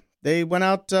their way. They went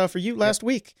out for you last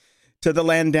week. To the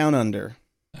land down under.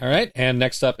 All right. And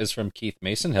next up is from Keith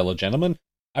Mason. Hello, gentlemen.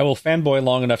 I will fanboy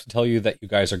long enough to tell you that you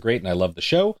guys are great and I love the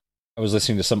show. I was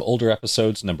listening to some older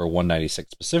episodes, number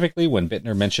 196 specifically, when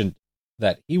Bittner mentioned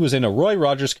that he was in a Roy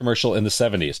Rogers commercial in the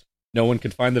 70s. No one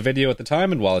could find the video at the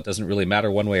time, and while it doesn't really matter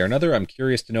one way or another, I'm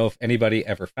curious to know if anybody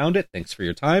ever found it. Thanks for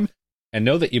your time. And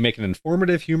know that you make an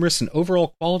informative, humorous, and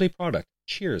overall quality product.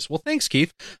 Cheers. Well, thanks,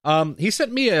 Keith. He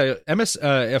sent me a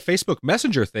Facebook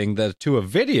Messenger thing to a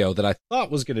video that I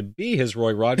thought was going to be his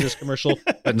Roy Rogers commercial,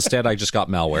 but instead I just got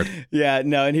malwared. Yeah,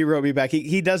 no, and he wrote me back.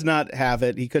 He does not have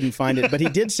it. He couldn't find it, but he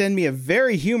did send me a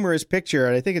very humorous picture,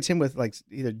 and I think it's him with like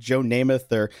either Joe Namath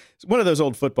or one of those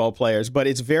old football players, but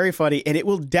it's very funny, and it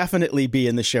will definitely be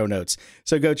in the show notes.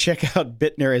 So go check out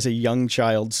Bittner as a young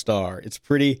child star. It's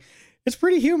pretty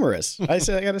humorous, I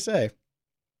got to say.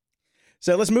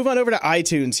 So let's move on over to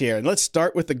iTunes here, and let's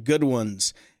start with the good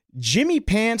ones. Jimmy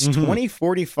Pants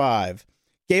 2045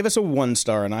 gave us a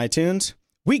 1-star on iTunes.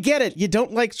 We get it. You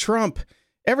don't like Trump.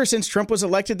 Ever since Trump was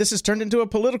elected, this has turned into a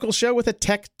political show with a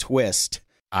tech twist.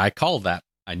 I called that.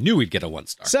 I knew we'd get a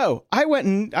 1-star. So I went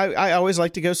and I always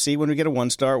like to go see when we get a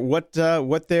 1-star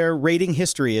what their rating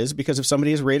history is, because if somebody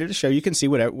has rated a show, you can see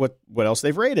what else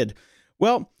they've rated.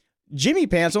 Well, Jimmy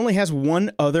Pants only has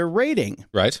one other rating.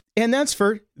 Right. And that's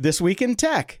for This Week in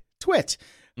Tech, Twit,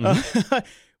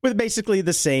 with basically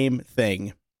the same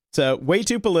thing. So way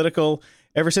too political.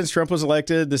 Ever since Trump was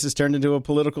elected, this has turned into a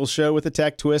political show with a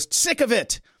tech twist. Sick of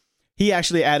it. He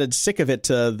actually added sick of it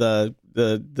to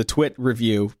the Twit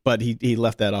review, but he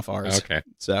left that off ours. Okay.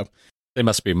 So they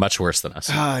must be much worse than us.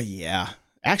 Yeah.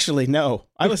 Actually, no.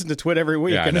 I listen to Twit every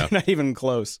week, and they're not even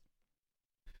close.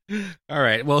 All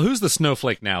right. Well, who's the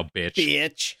snowflake now, bitch?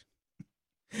 Bitch.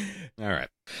 All right.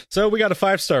 So we got a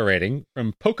 5-star rating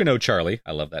from Pocono Charlie.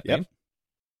 I love that name.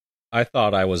 I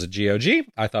thought I was a GOG.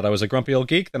 I thought I was a grumpy old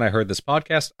geek. Then I heard this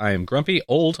podcast. I am grumpy,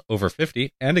 old, over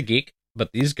 50, and a geek.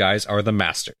 But these guys are the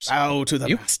masters. Oh, to the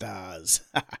masters.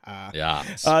 Yeah.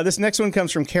 This next one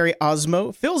comes from Carrie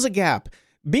Osmo. Fills a gap.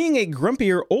 Being a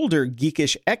grumpier, older,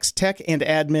 geekish ex-tech and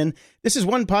admin, this is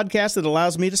one podcast that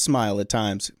allows me to smile at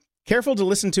times. Careful to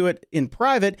listen to it in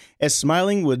private, as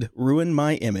smiling would ruin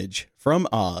my image. From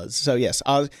Oz. So yes,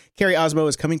 Carrie Osmo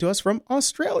is coming to us from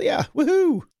Australia.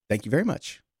 Woohoo! Thank you very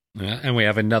much. Yeah, and we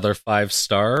have another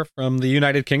 5-star from the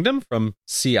United Kingdom, from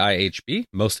CIHB.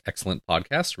 Most excellent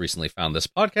podcast. Recently found this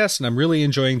podcast, and I'm really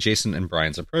enjoying Jason and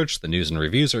Brian's approach. The news and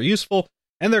reviews are useful,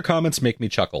 and their comments make me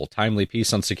chuckle. Timely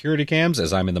piece on security cams,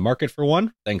 as I'm in the market for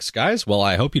one. Thanks, guys. Well,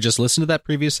 I hope you just listened to that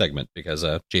previous segment, because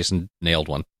Jason nailed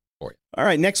one. All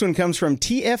right, next one comes from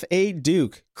TFA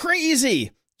Duke.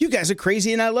 Crazy! You guys are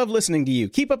crazy, and I love listening to you.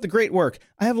 Keep up the great work.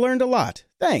 I have learned a lot.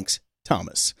 Thanks,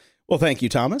 Thomas. Well, thank you,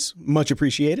 Thomas. Much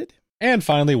appreciated. And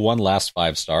finally, one last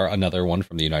 5-star, another one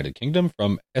from the United Kingdom,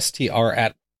 from STR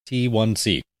at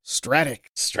T1C.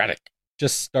 Stratic.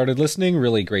 Just started listening.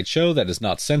 Really great show that is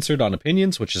not censored on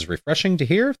opinions, which is refreshing to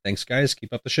hear. Thanks, guys.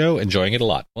 Keep up the show. Enjoying it a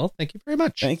lot. Well, thank you very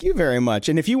much. Thank you very much.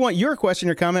 And if you want your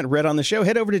question or comment read on the show,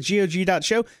 head over to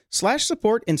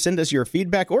gog.show/support and send us your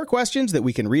feedback or questions that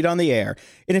we can read on the air.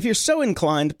 And if you're so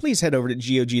inclined, please head over to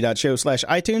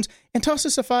gog.show/iTunes and toss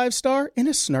us a 5-star and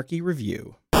a snarky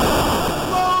review.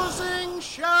 Closing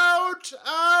shout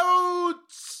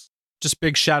outs! Just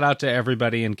big shout out to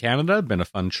everybody in Canada. Been a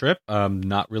fun trip.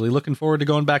 Not really looking forward to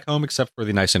going back home, except for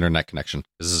the nice internet connection.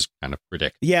 This is kind of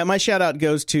ridiculous. Yeah, my shout out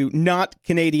goes to not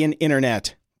Canadian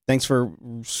internet. Thanks for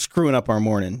screwing up our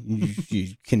morning,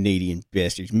 you Canadian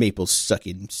bastards, maple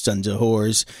sucking sons of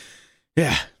whores.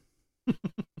 Yeah.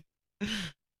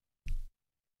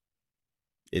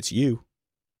 It's you.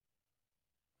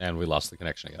 And we lost the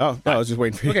connection again. Oh, no, I was just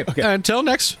waiting for you. Okay. Until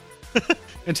next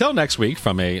week,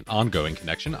 from an ongoing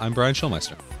connection, I'm Brian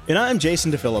Schulmeister. And I'm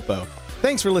Jason DeFilippo.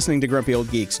 Thanks for listening to Grumpy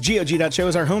Old Geeks. GOG.show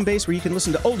is our home base where you can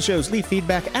listen to old shows, leave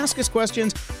feedback, ask us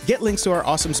questions, get links to our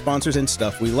awesome sponsors and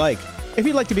stuff we like. If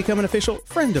you'd like to become an official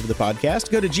friend of the podcast,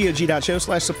 go to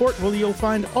GOG.show/support where you'll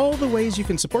find all the ways you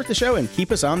can support the show and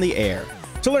keep us on the air.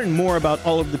 To learn more about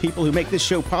all of the people who make this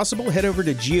show possible, head over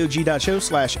to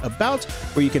GOG.show/about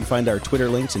where you can find our Twitter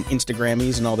links and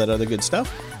Instagrammies and all that other good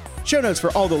stuff. Show notes for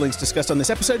all the links discussed on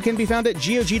this episode can be found at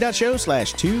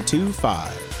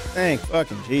GOG.show/225. Thank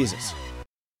fucking Jesus.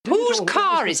 Whose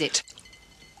car is it?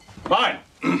 Mine.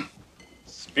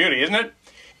 It's a beauty, isn't it?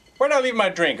 Where'd I leave my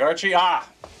drink, Archie? Ah.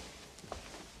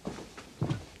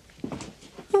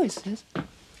 Who is this?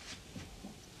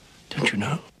 Don't you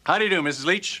know? How do you do, Mrs.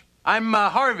 Leach? I'm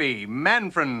Harvey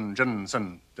Manfred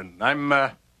Johnson. I'm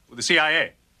with the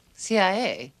CIA.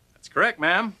 CIA? That's correct,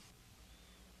 ma'am.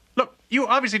 Look, you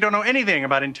obviously don't know anything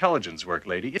about intelligence work,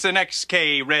 lady. It's an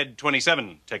XK Red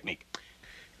 27 technique.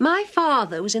 My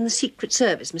father was in the Secret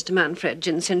Service, Mr. Manfred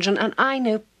Jinsinjon, and I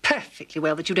know perfectly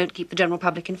well that you don't keep the general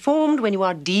public informed when you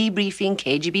are debriefing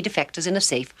KGB defectors in a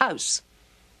safe house.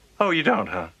 Oh, you don't,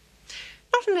 huh?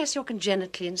 Not unless you're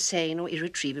congenitally insane or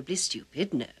irretrievably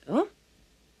stupid, no.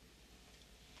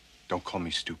 Don't call me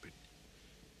stupid.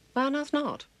 Why on earth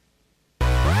not?